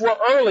 which were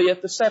early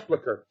at the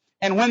sepulchre.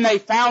 And when they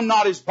found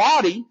not His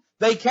body,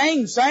 they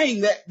came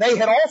saying that they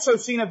had also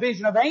seen a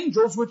vision of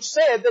angels which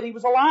said that He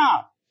was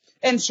alive.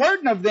 And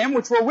certain of them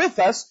which were with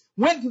us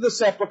went to the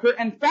sepulchre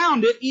and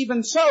found it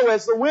even so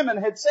as the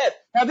women had said.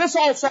 Now this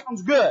all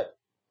sounds good.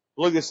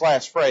 Look at this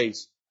last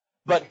phrase.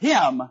 But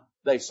Him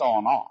they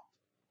saw not.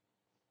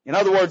 In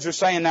other words, they're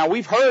saying, now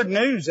we've heard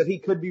news that He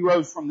could be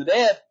rose from the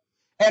dead.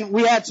 And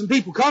we had some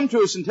people come to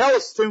us and tell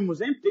us the tomb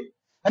was empty.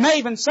 And they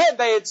even said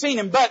they had seen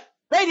Him, but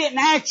they didn't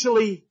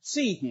actually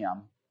see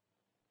Him.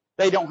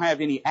 They don't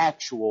have any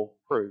actual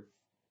proof.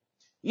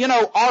 You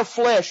know, our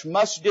flesh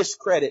must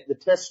discredit the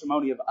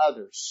testimony of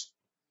others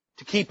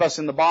to keep us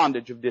in the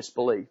bondage of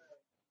disbelief.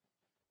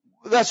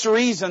 That's the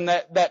reason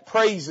that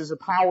praise is a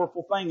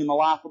powerful thing in the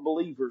life of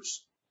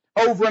believers.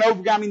 Over and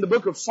over again, I mean, the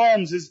book of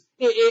Psalms is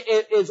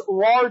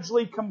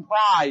largely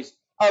comprised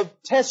of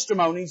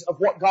testimonies of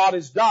what God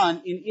has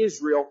done in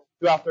Israel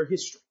throughout their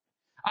history.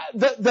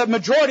 The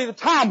majority of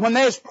the time when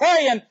they're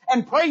praying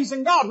and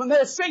praising God, when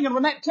they're singing,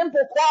 when that temple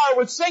choir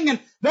was singing,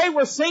 they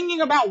were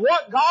singing about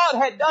what God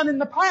had done in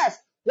the past.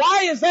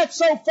 Why is that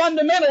so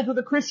fundamental to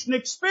the Christian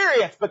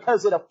experience?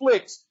 Because it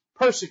afflicts,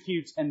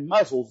 persecutes, and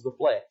muzzles the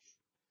flesh.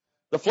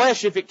 The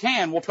flesh, if it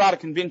can, will try to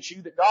convince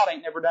you that God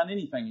ain't never done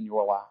anything in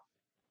your life.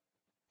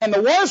 And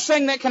the worst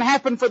thing that can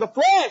happen for the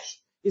flesh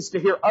is to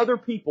hear other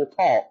people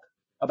talk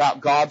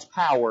about God's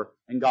power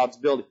and God's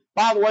ability.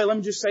 By the way, let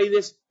me just say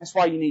this. That's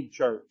why you need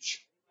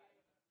church.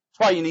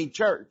 That's why you need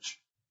church.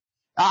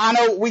 I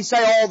know we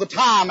say all the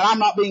time, and I'm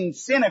not being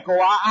cynical,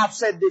 I've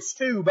said this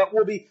too, but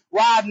we'll be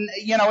riding,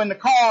 in the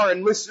car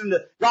and listening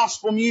to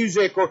gospel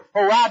music or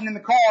riding in the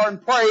car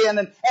and praying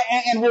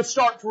and we'll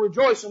start to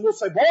rejoice and we'll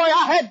say, boy,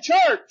 I had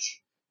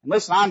church. And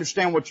listen, I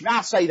understand what you mean.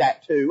 I say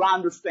that too. I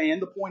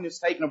understand the point is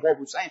taken of what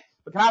we're saying.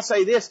 But can I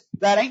say this?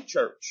 That ain't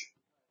church.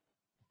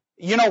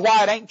 You know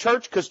why it ain't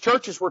church? Because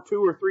church is where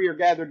 2 or 3 are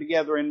gathered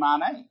together in my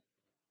name.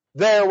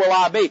 There will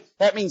I be.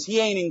 That means He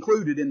ain't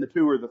included in the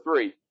 2 or the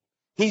 3.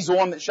 He's the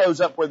one that shows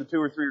up where the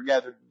 2 or 3 are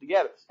gathered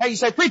together. Hey, you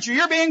say, preacher,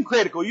 you're being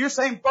critical. You're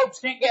saying folks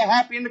can't get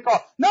happy in the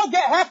car. No,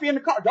 get happy in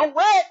the car. Don't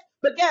wreck,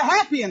 but get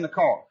happy in the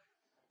car.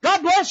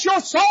 God bless your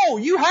soul.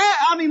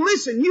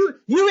 Listen,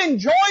 you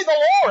enjoy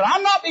the Lord.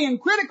 I'm not being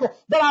critical,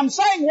 but I'm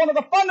saying one of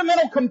the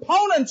fundamental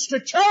components to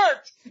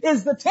church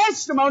is the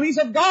testimonies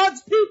of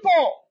God's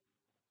people.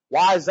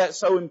 Why is that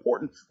so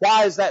important?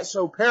 Why is that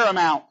so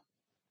paramount?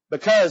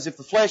 Because if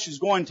the flesh is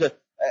going to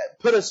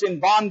put us in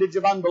bondage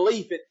of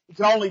unbelief, it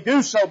can only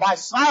do so by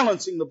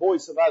silencing the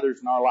voice of others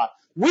in our life.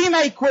 We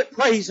may quit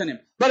praising Him,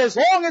 but as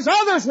long as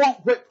others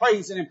won't quit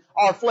praising Him,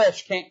 our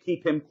flesh can't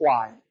keep Him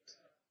quiet.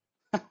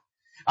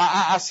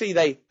 I see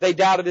they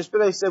doubted this, but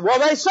they said, well,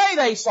 they say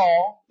they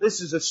saw.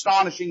 This is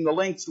astonishing, the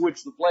lengths to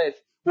which the flesh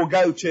will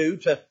go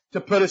to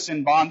put us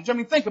in bondage. I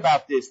mean, think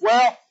about this.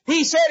 Well,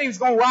 He said He was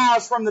going to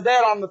rise from the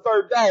dead on the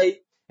 3rd day,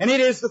 and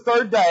it is the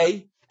 3rd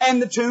day,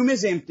 and the tomb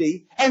is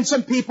empty, and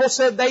some people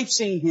said they've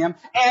seen Him,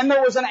 and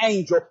there was an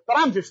angel, but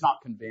I'm just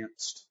not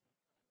convinced.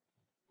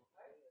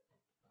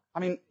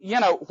 I mean,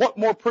 what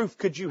more proof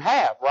could you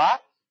have, right?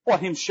 What,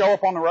 Him show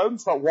up on the road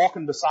and start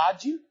walking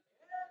beside you?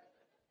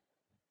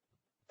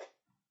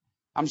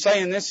 I'm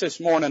saying this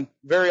morning,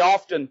 very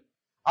often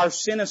our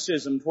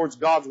cynicism towards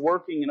God's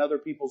working in other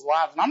people's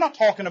lives, and I'm not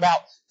talking about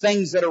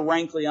things that are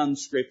rankly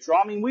unscriptural.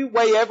 I mean, we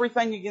weigh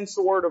everything against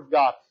the Word of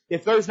God.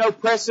 If there's no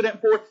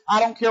precedent for it, I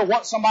don't care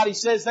what somebody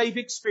says they've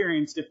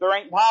experienced. If there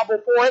ain't Bible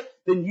for it,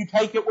 then you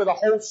take it with a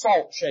whole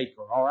salt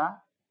shaker, alright?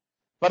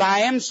 But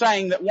I am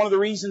saying that one of the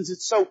reasons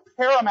it's so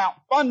paramount,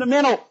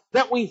 fundamental,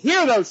 that we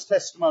hear those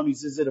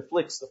testimonies is it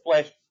afflicts the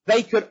flesh.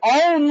 They could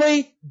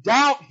only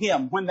doubt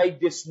Him when they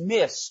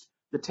dismissed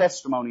the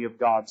testimony of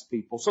God's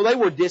people. So they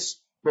were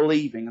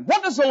disbelieving. And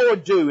what does the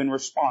Lord do in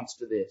response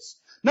to this?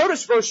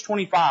 Notice verse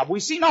 25. We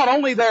see not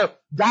only their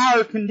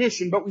dire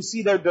condition, but we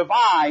see their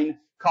divine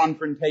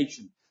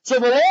confrontation. So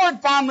the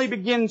Lord finally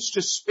begins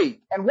to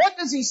speak. And what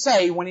does He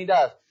say when He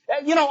does?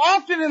 You know,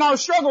 often in our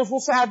struggles we'll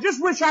say, I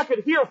just wish I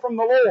could hear from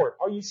the Lord.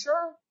 Are you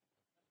sure?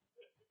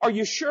 Are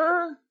you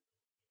sure?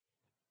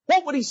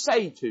 What would He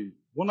say to you?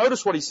 Well,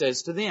 notice what He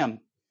says to them.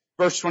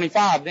 Verse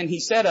 25, then He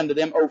said unto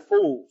them, O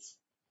fools,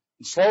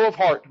 and slow of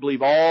heart to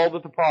believe all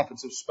that the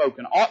prophets have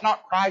spoken. Ought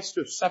not Christ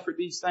to have suffered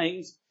these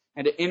things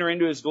and to enter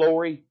into His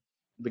glory?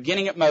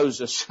 Beginning at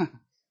Moses,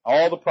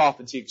 all the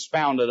prophets He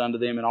expounded unto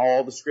them in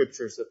all the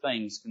Scriptures the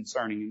things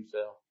concerning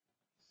Himself.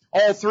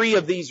 All three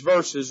of these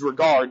verses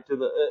regard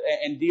to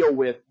and deal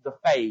with the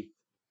faith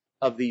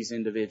of these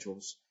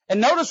individuals. And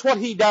notice what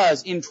He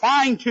does in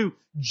trying to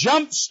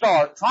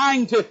jumpstart,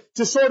 trying to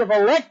sort of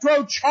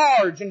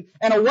electrocharge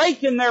and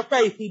awaken their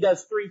faith. He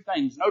does three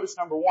things. Notice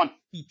number one,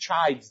 He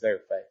chides their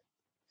faith.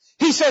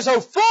 He says, O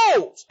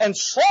fools and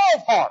slow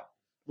of heart,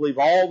 believe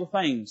all the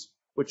things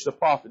which the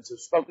prophets have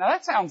spoken. Now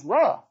that sounds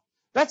rough.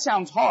 That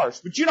sounds harsh.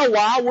 But you know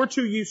why? We're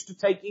too used to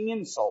taking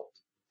insult.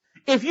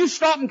 If you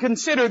stop and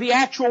consider the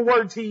actual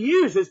words He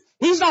uses,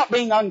 He's not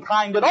being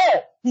unkind at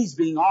all. He's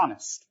being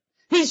honest.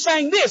 He's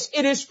saying this,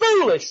 it is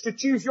foolish to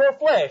choose your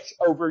flesh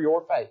over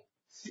your faith.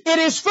 It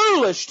is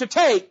foolish to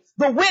take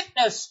the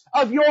witness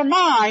of your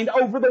mind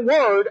over the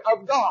Word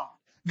of God.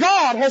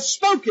 God has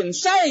spoken,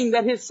 saying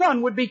that His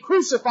Son would be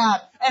crucified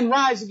and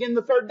rise again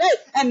the third day.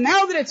 And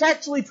now that it's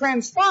actually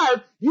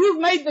transpired, you've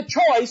made the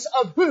choice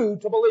of who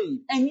to believe.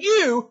 And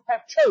you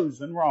have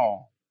chosen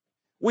wrong.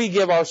 We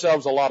give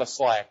ourselves a lot of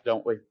slack,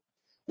 don't we?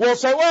 We'll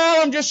say,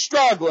 well, I'm just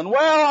struggling.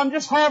 Well, I'm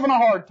just having a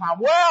hard time.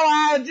 Well,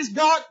 I just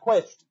got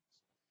questions.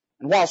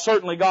 And while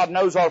certainly God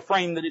knows our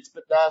frame that it's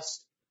but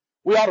dust,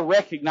 we ought to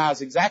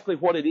recognize exactly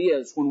what it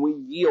is when we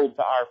yield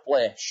to our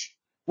flesh.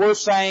 We're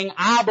saying,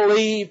 I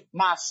believe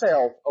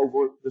myself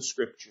over the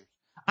Scriptures.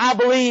 I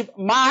believe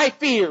my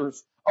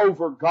fears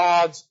over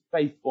God's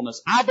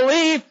faithfulness. I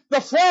believe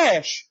the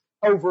flesh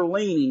over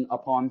leaning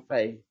upon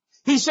faith.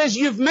 He says,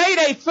 you've made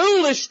a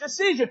foolish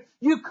decision.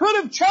 You could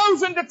have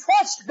chosen to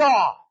trust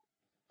God,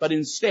 but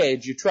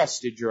instead you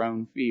trusted your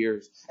own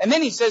fears. And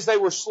then He says they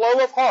were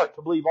slow of heart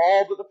to believe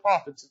all that the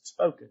prophets had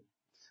spoken.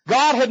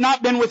 God had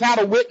not been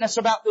without a witness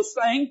about this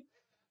thing.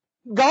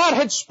 God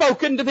had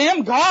spoken to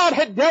them. God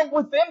had dealt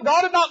with them.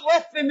 God had not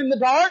left them in the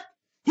dark.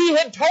 He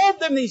had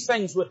told them these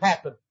things would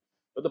happen.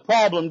 But the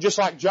problem, just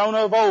like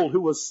Jonah of old,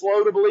 who was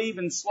slow to believe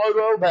and slow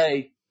to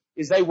obey,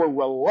 is they were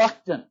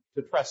reluctant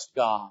to trust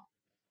God.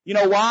 You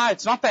know why?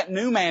 It's not that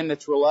new man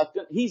that's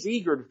reluctant. He's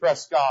eager to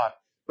trust God.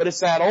 But it's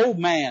that old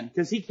man,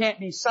 because he can't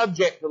be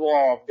subject to the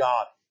law of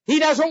God. He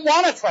doesn't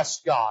want to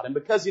trust God. And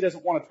because he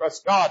doesn't want to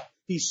trust God,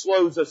 he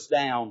slows us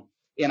down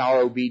in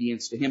our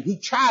obedience to Him. He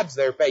chides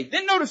their faith.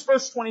 Then notice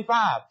verse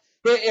 25,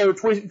 or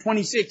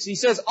 26. He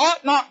says,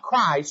 ought not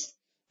Christ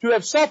to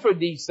have suffered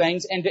these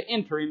things and to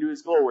enter into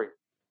His glory?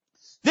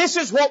 This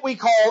is what we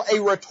call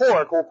a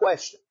rhetorical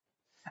question.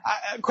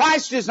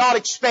 Christ is not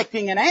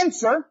expecting an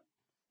answer.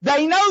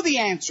 They know the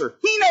answer.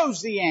 He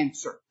knows the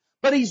answer.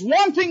 But He's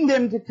wanting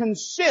them to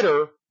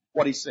consider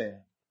what He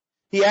said.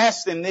 He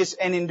asks them this,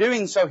 and in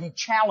doing so, He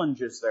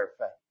challenges their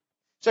faith.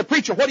 So,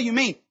 preacher, what do you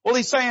mean? Well,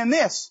 He's saying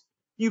this.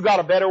 You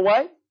got a better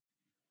way?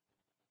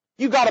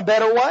 You got a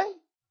better way?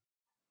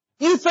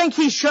 You think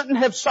He shouldn't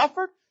have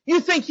suffered?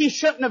 You think He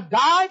shouldn't have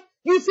died?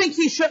 You think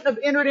He shouldn't have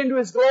entered into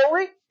His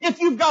glory?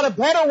 If you've got a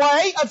better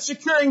way of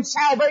securing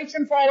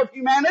salvation for all of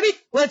humanity,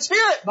 let's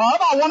hear it,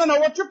 Bob. I want to know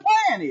what your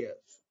plan is.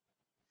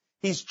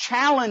 He's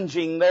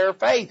challenging their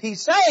faith.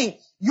 He's saying,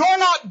 you're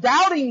not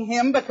doubting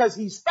Him because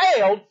He's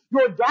failed.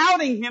 You're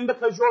doubting Him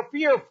because you're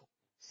fearful.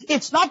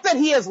 It's not that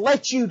He has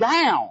let you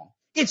down.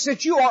 It's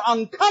that you are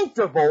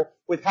uncomfortable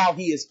with how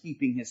He is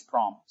keeping His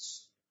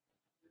promise.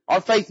 Our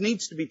faith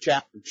needs to be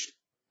challenged.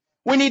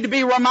 We need to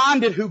be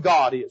reminded who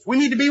God is. We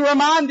need to be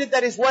reminded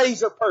that His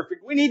ways are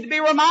perfect. We need to be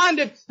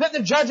reminded that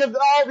the Judge of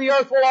all the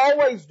earth will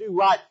always do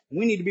right. And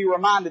we need to be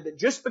reminded that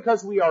just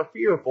because we are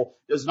fearful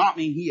does not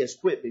mean He has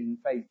quit being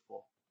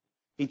faithful.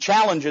 He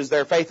challenges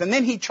their faith, and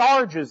then He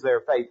charges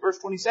their faith. Verse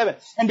 27,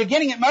 and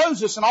beginning at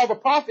Moses and all the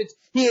prophets,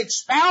 He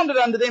expounded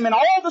unto them in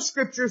all the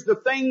Scriptures the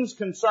things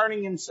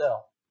concerning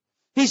Himself.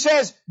 He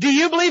says, do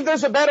you believe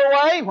there's a better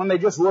way? When they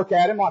just look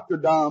at Him like they're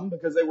dumb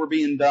because they were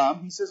being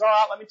dumb. He says, all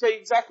right, let me tell you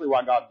exactly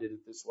why God did it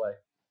this way.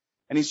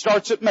 And He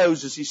starts at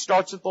Moses, He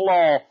starts at the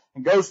law,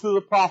 and goes through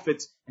the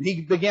prophets, and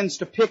He begins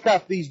to pick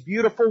up these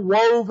beautiful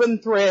woven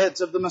threads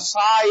of the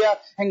Messiah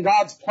and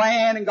God's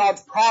plan and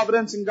God's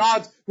providence and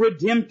God's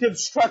redemptive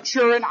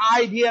structure and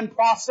idea and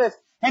process.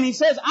 And He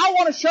says, I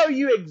want to show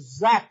you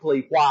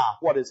exactly why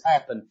what has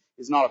happened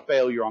is not a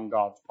failure on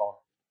God's part.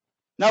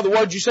 In other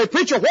words, you say,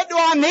 preacher, what do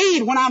I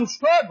need when I'm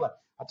struggling?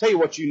 I'll tell you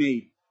what you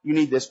need. You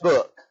need this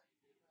book.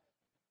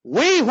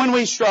 We, when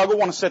we struggle,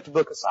 want to set the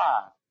book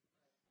aside.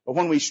 But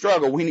when we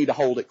struggle, we need to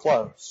hold it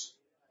close.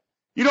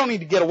 You don't need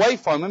to get away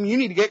from Him. You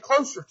need to get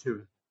closer to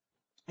Him.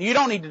 You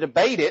don't need to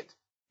debate it.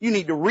 You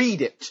need to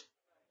read it.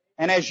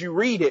 And as you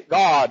read it,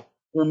 God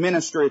will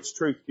minister its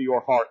truth to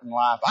your heart and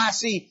life. I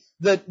see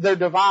their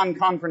divine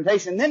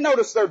confrontation. Then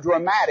notice their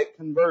dramatic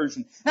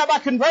conversion. Now by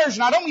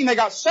conversion, I don't mean they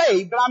got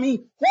saved, but I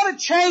mean what a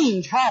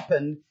change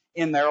happened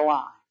in their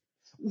life.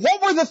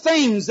 What were the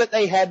things that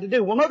they had to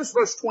do? Well, notice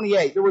verse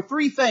 28. There were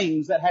 3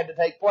 things that had to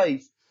take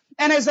place.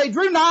 And as they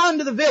drew nigh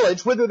unto the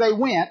village whither they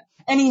went,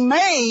 and he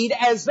made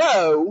as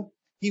though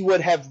he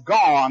would have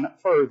gone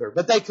further.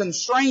 But they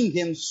constrained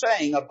him,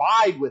 saying,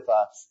 Abide with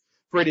us,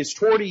 for it is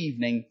toward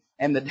evening,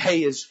 and the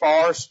day is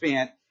far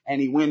spent.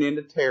 And he went in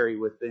to tarry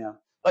with them.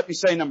 Let me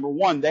say, number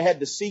 1, they had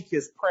to seek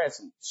his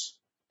presence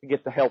to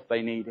get the help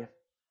they needed.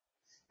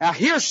 Now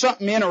here's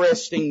something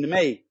interesting to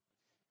me.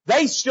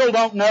 They still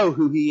don't know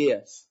who he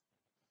is.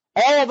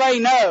 All they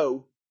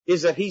know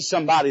is that he's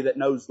somebody that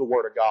knows the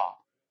Word of God.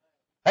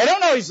 They don't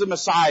know he's the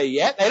Messiah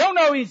yet. They don't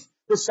know he's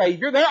the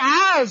Savior. Their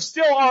eyes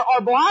still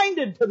are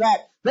blinded to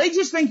that. They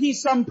just think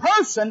he's some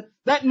person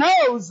that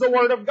knows the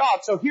Word of God.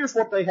 So here's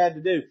what they had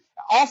to do.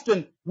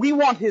 Often we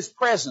want his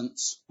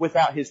presence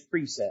without his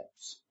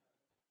precepts.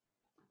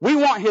 We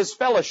want his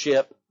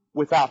fellowship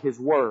without his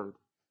Word.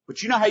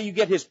 But you know how you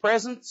get his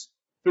presence?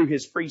 Through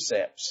his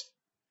precepts.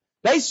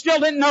 They still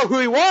didn't know who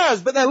he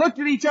was, but they looked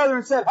at each other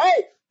and said,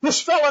 hey, this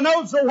fellow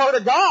knows the Word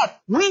of God.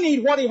 We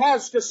need what he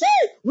has to say.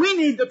 We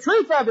need the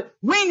truth of it.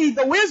 We need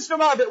the wisdom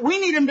of it. We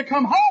need him to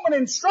come home and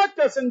instruct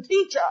us and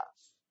teach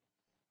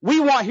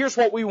us. Here's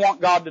what we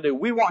want God to do.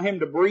 We want him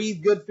to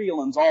breathe good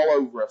feelings all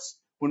over us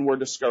when we're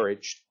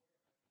discouraged.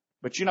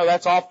 But you know,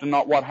 that's often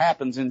not what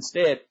happens.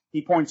 Instead,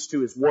 he points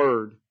to his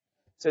Word.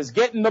 It says,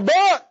 get in the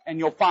book and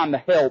you'll find the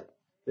help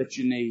that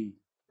you need.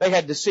 They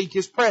had to seek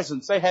his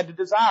presence. They had to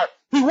desire it.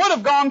 He would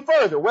have gone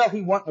further. Well, he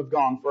wouldn't have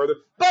gone further,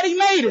 but he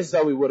made as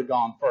though he would have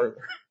gone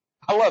further.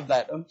 I love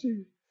that, don't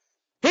you?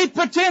 He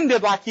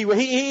pretended like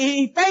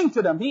he thanked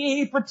them.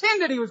 He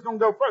pretended he was going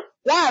to go further.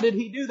 Why did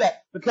he do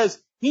that? Because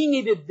he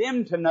needed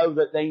them to know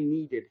that they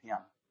needed him.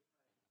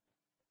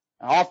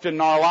 And often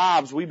in our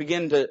lives, we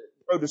begin to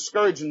grow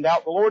discouraged and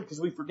doubt the Lord because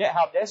we forget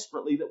how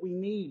desperately that we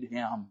need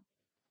him.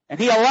 And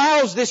he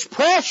allows this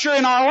pressure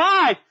in our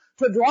life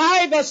to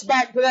drive us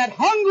back to that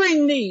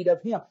hungering need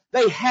of him.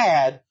 They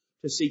had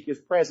to seek his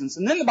presence.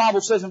 And then the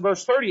Bible says in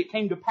verse 30, it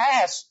came to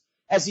pass,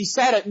 as he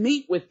sat at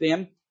meat with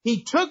them,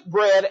 he took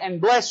bread and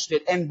blessed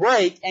it and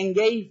brake and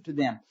gave to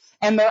them.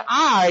 And their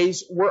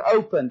eyes were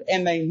opened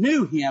and they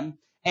knew him,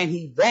 and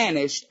he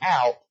vanished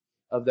out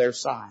of their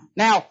sight.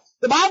 Now,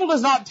 the Bible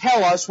does not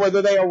tell us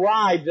whether they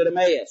arrived at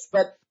Emmaus,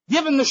 but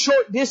given the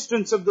short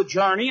distance of the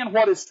journey and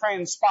what has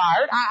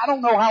transpired, I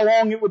don't know how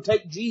long it would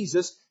take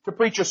Jesus to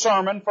preach a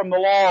sermon from the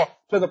law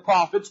to the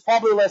prophets,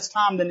 probably less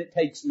time than it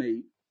takes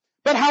me.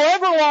 But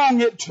however long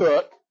it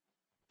took,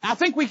 I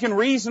think we can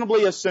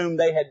reasonably assume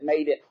they had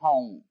made it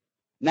home.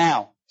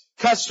 Now,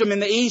 custom in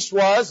the East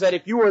was that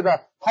if you were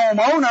the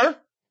homeowner,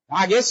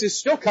 I guess it's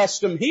still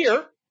custom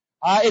here,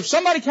 if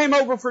somebody came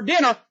over for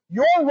dinner,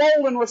 your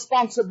role and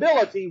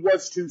responsibility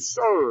was to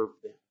serve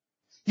them.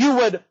 You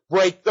would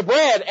break the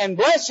bread and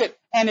bless it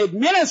and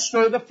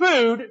administer the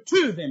food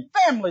to them,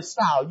 family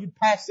style. You'd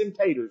pass them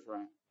taters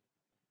around.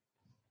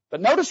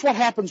 But notice what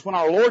happens when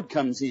our Lord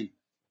comes in.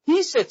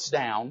 He sits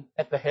down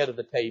at the head of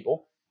the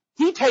table.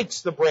 He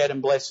takes the bread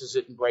and blesses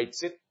it and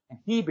breaks it, and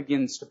he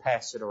begins to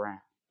pass it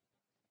around.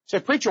 So,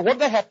 preacher, what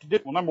did they have to do?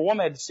 Well, number 1,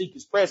 they had to seek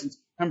his presence.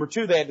 Number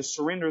 2, they had to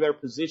surrender their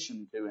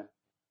position to him.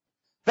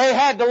 They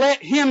had to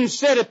let him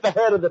sit at the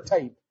head of the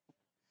table.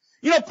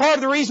 You know, part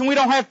of the reason we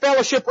don't have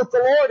fellowship with the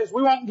Lord is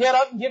we won't get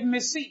up and give him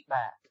his seat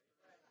back.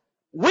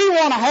 We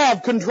want to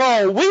have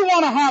control. We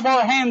want to have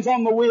our hands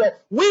on the wheel.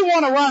 We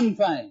want to run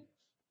things.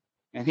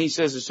 And he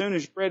says, as soon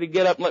as you're ready to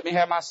get up and let me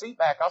have my seat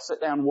back, I'll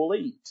sit down and we'll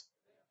eat.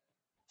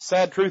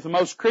 Sad truth of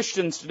most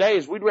Christians today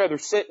is we'd rather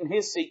sit in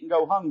his seat and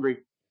go hungry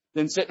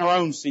than sit in our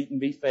own seat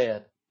and be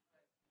fed.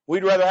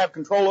 We'd rather have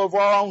control over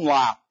our own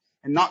life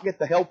and not get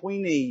the help we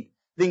need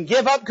than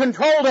give up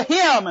control to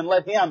him and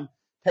let him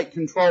take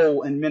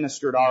control and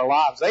minister to our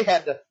lives. They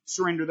had to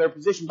surrender their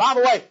position. By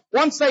the way,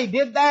 once they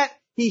did that,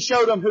 he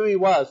showed them who he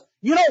was.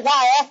 You know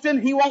why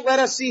often he won't let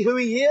us see who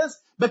he is?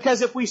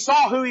 Because if we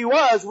saw who he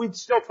was, we'd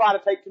still try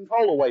to take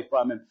control away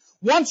from him.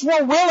 Once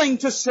we're willing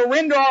to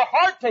surrender our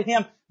heart to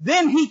him,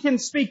 then he can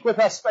speak with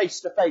us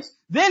face to face.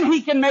 Then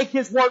he can make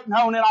his work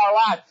known in our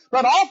life.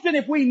 But often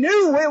if we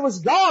knew it was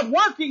God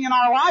working in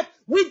our life,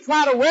 we'd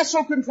try to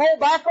wrestle control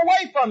back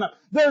away from him.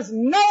 There's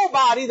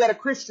nobody that a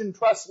Christian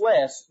trusts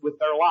less with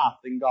their life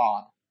than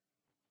God.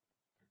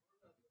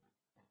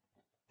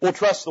 We'll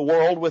trust the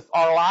world with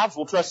our lives.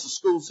 We'll trust the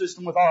school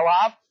system with our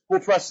life. We'll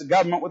trust the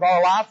government with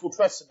our life. We'll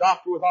trust the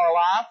doctor with our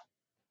life.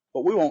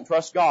 But we won't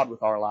trust God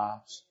with our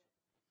lives.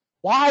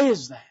 Why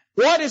is that?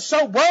 What is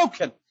so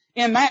broken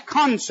in that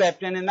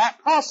concept and in that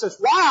process?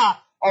 Why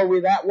are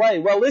we that way?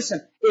 Well,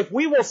 listen, if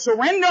we will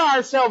surrender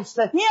ourselves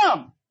to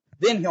him,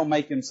 then he'll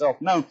make himself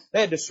known.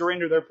 They had to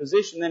surrender their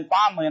position. Then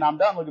finally, and I'm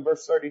done, look at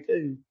verse 32.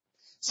 It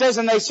says,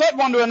 and they said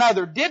one to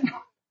another,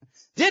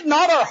 Did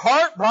not our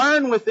heart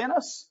burn within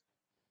us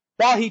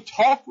while He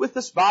talked with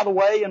us by the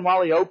way, and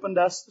while He opened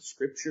us the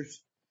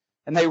Scriptures.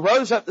 And they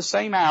rose up the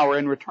same hour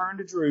and returned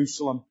to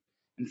Jerusalem,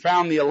 and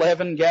found the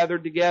 11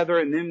 gathered together,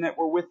 and them that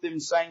were with them,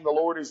 saying, The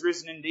Lord is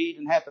risen indeed,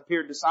 and hath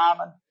appeared to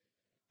Simon.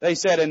 They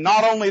said, and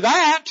not only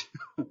that,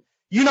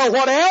 you know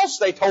what else?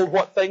 They told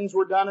what things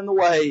were done in the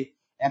way,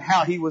 and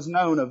how He was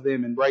known of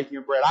them in breaking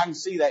of bread. I can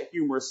see that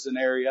humorous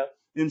scenario.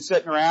 Them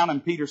sitting around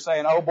and Peter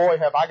saying, oh boy,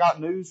 have I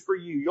got news for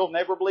you. You'll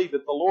never believe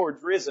it. The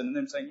Lord's risen. And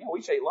them saying, yeah,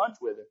 we should eat lunch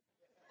with Him.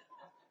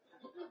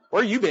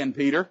 Where you been,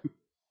 Peter?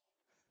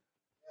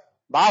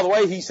 By the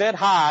way, He said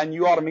hi, and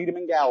you ought to meet Him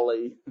in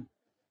Galilee.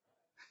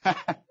 You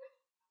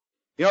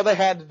know what they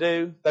had to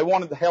do? They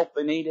wanted the help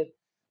they needed.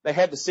 They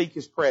had to seek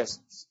His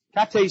presence.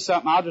 Can I tell you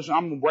something? I'm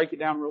going to break it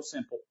down real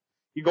simple.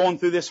 You're going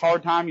through this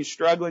hard time, you're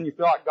struggling, you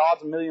feel like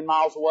God's a million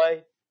miles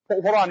away.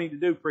 What do I need to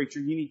do, preacher?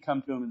 You need to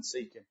come to Him and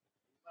seek Him.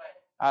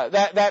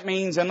 That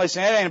means, and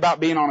listen, it ain't about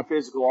being on a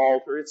physical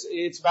altar.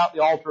 It's about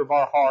the altar of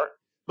our heart.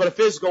 But a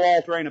physical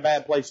altar ain't a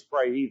bad place to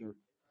pray either.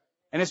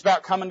 And it's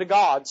about coming to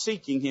God,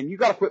 seeking Him. You've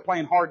got to quit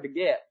playing hard to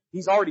get.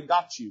 He's already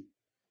got you.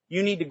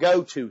 You need to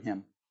go to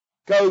Him.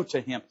 Go to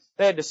Him.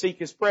 They had to seek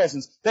His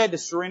presence. They had to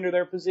surrender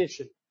their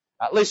position.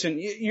 Listen,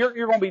 you're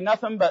going to be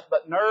nothing but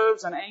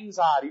nerves and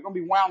anxiety. You're going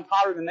to be wound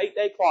tighter than an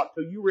 8-day clock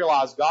till you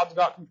realize God's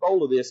got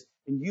control of this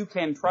and you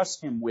can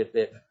trust Him with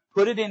it.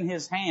 Put it in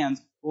His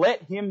hands.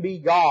 Let Him be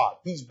God.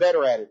 He's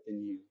better at it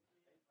than you.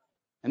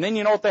 And then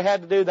you know what they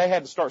had to do? They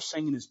had to start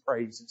singing His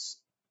praises.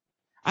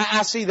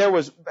 I see there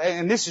was,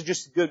 and this is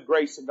just the good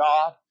grace of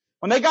God.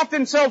 When they got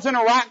themselves in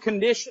a right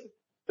condition,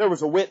 there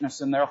was a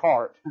witness in their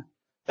heart.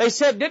 They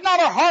said, did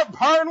not our heart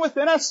burn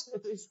within us?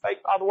 They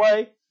spake, by the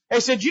way. They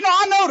said, you know,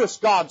 I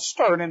noticed God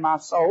stirring in my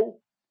soul.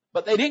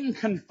 But they didn't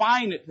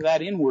confine it to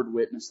that inward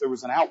witness. There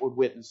was an outward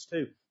witness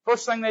too.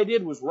 First thing they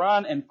did was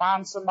run and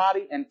find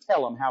somebody and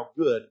tell them how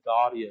good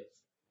God is.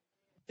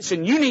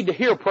 Listen, you need to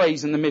hear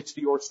praise in the midst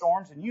of your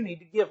storms, and you need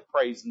to give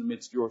praise in the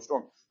midst of your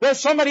storm. There's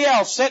somebody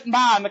else sitting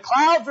by, and the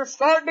clouds are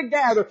starting to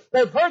gather.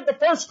 They've heard the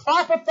first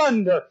clap of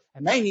thunder,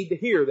 and they need to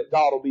hear that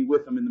God will be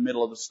with them in the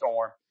middle of the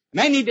storm.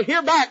 And they need to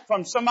hear back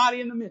from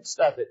somebody in the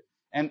midst of it,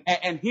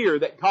 and hear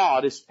that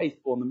God is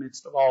faithful in the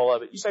midst of all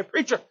of it. You say,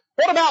 preacher,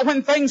 what about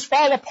when things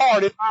fall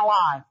apart in my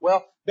life?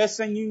 Well, best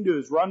thing you can do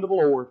is run to the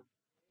Lord.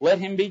 Let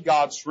Him be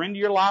God. Surrender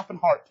your life and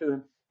heart to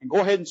Him, and go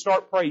ahead and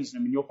start praising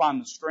Him, and you'll find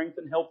the strength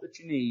and help that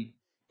you need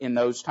in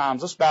those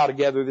times. Let's bow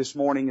together this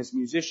morning as the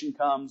musician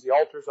comes. The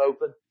altar's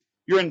open.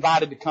 You're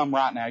invited to come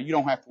right now. You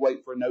don't have to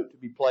wait for a note to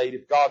be played.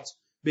 If God's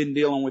been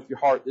dealing with your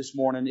heart this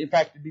morning, in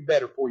fact, it'd be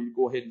better for you to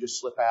go ahead and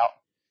just slip out.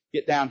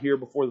 Get down here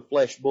before the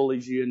flesh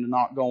bullies you into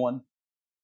not going.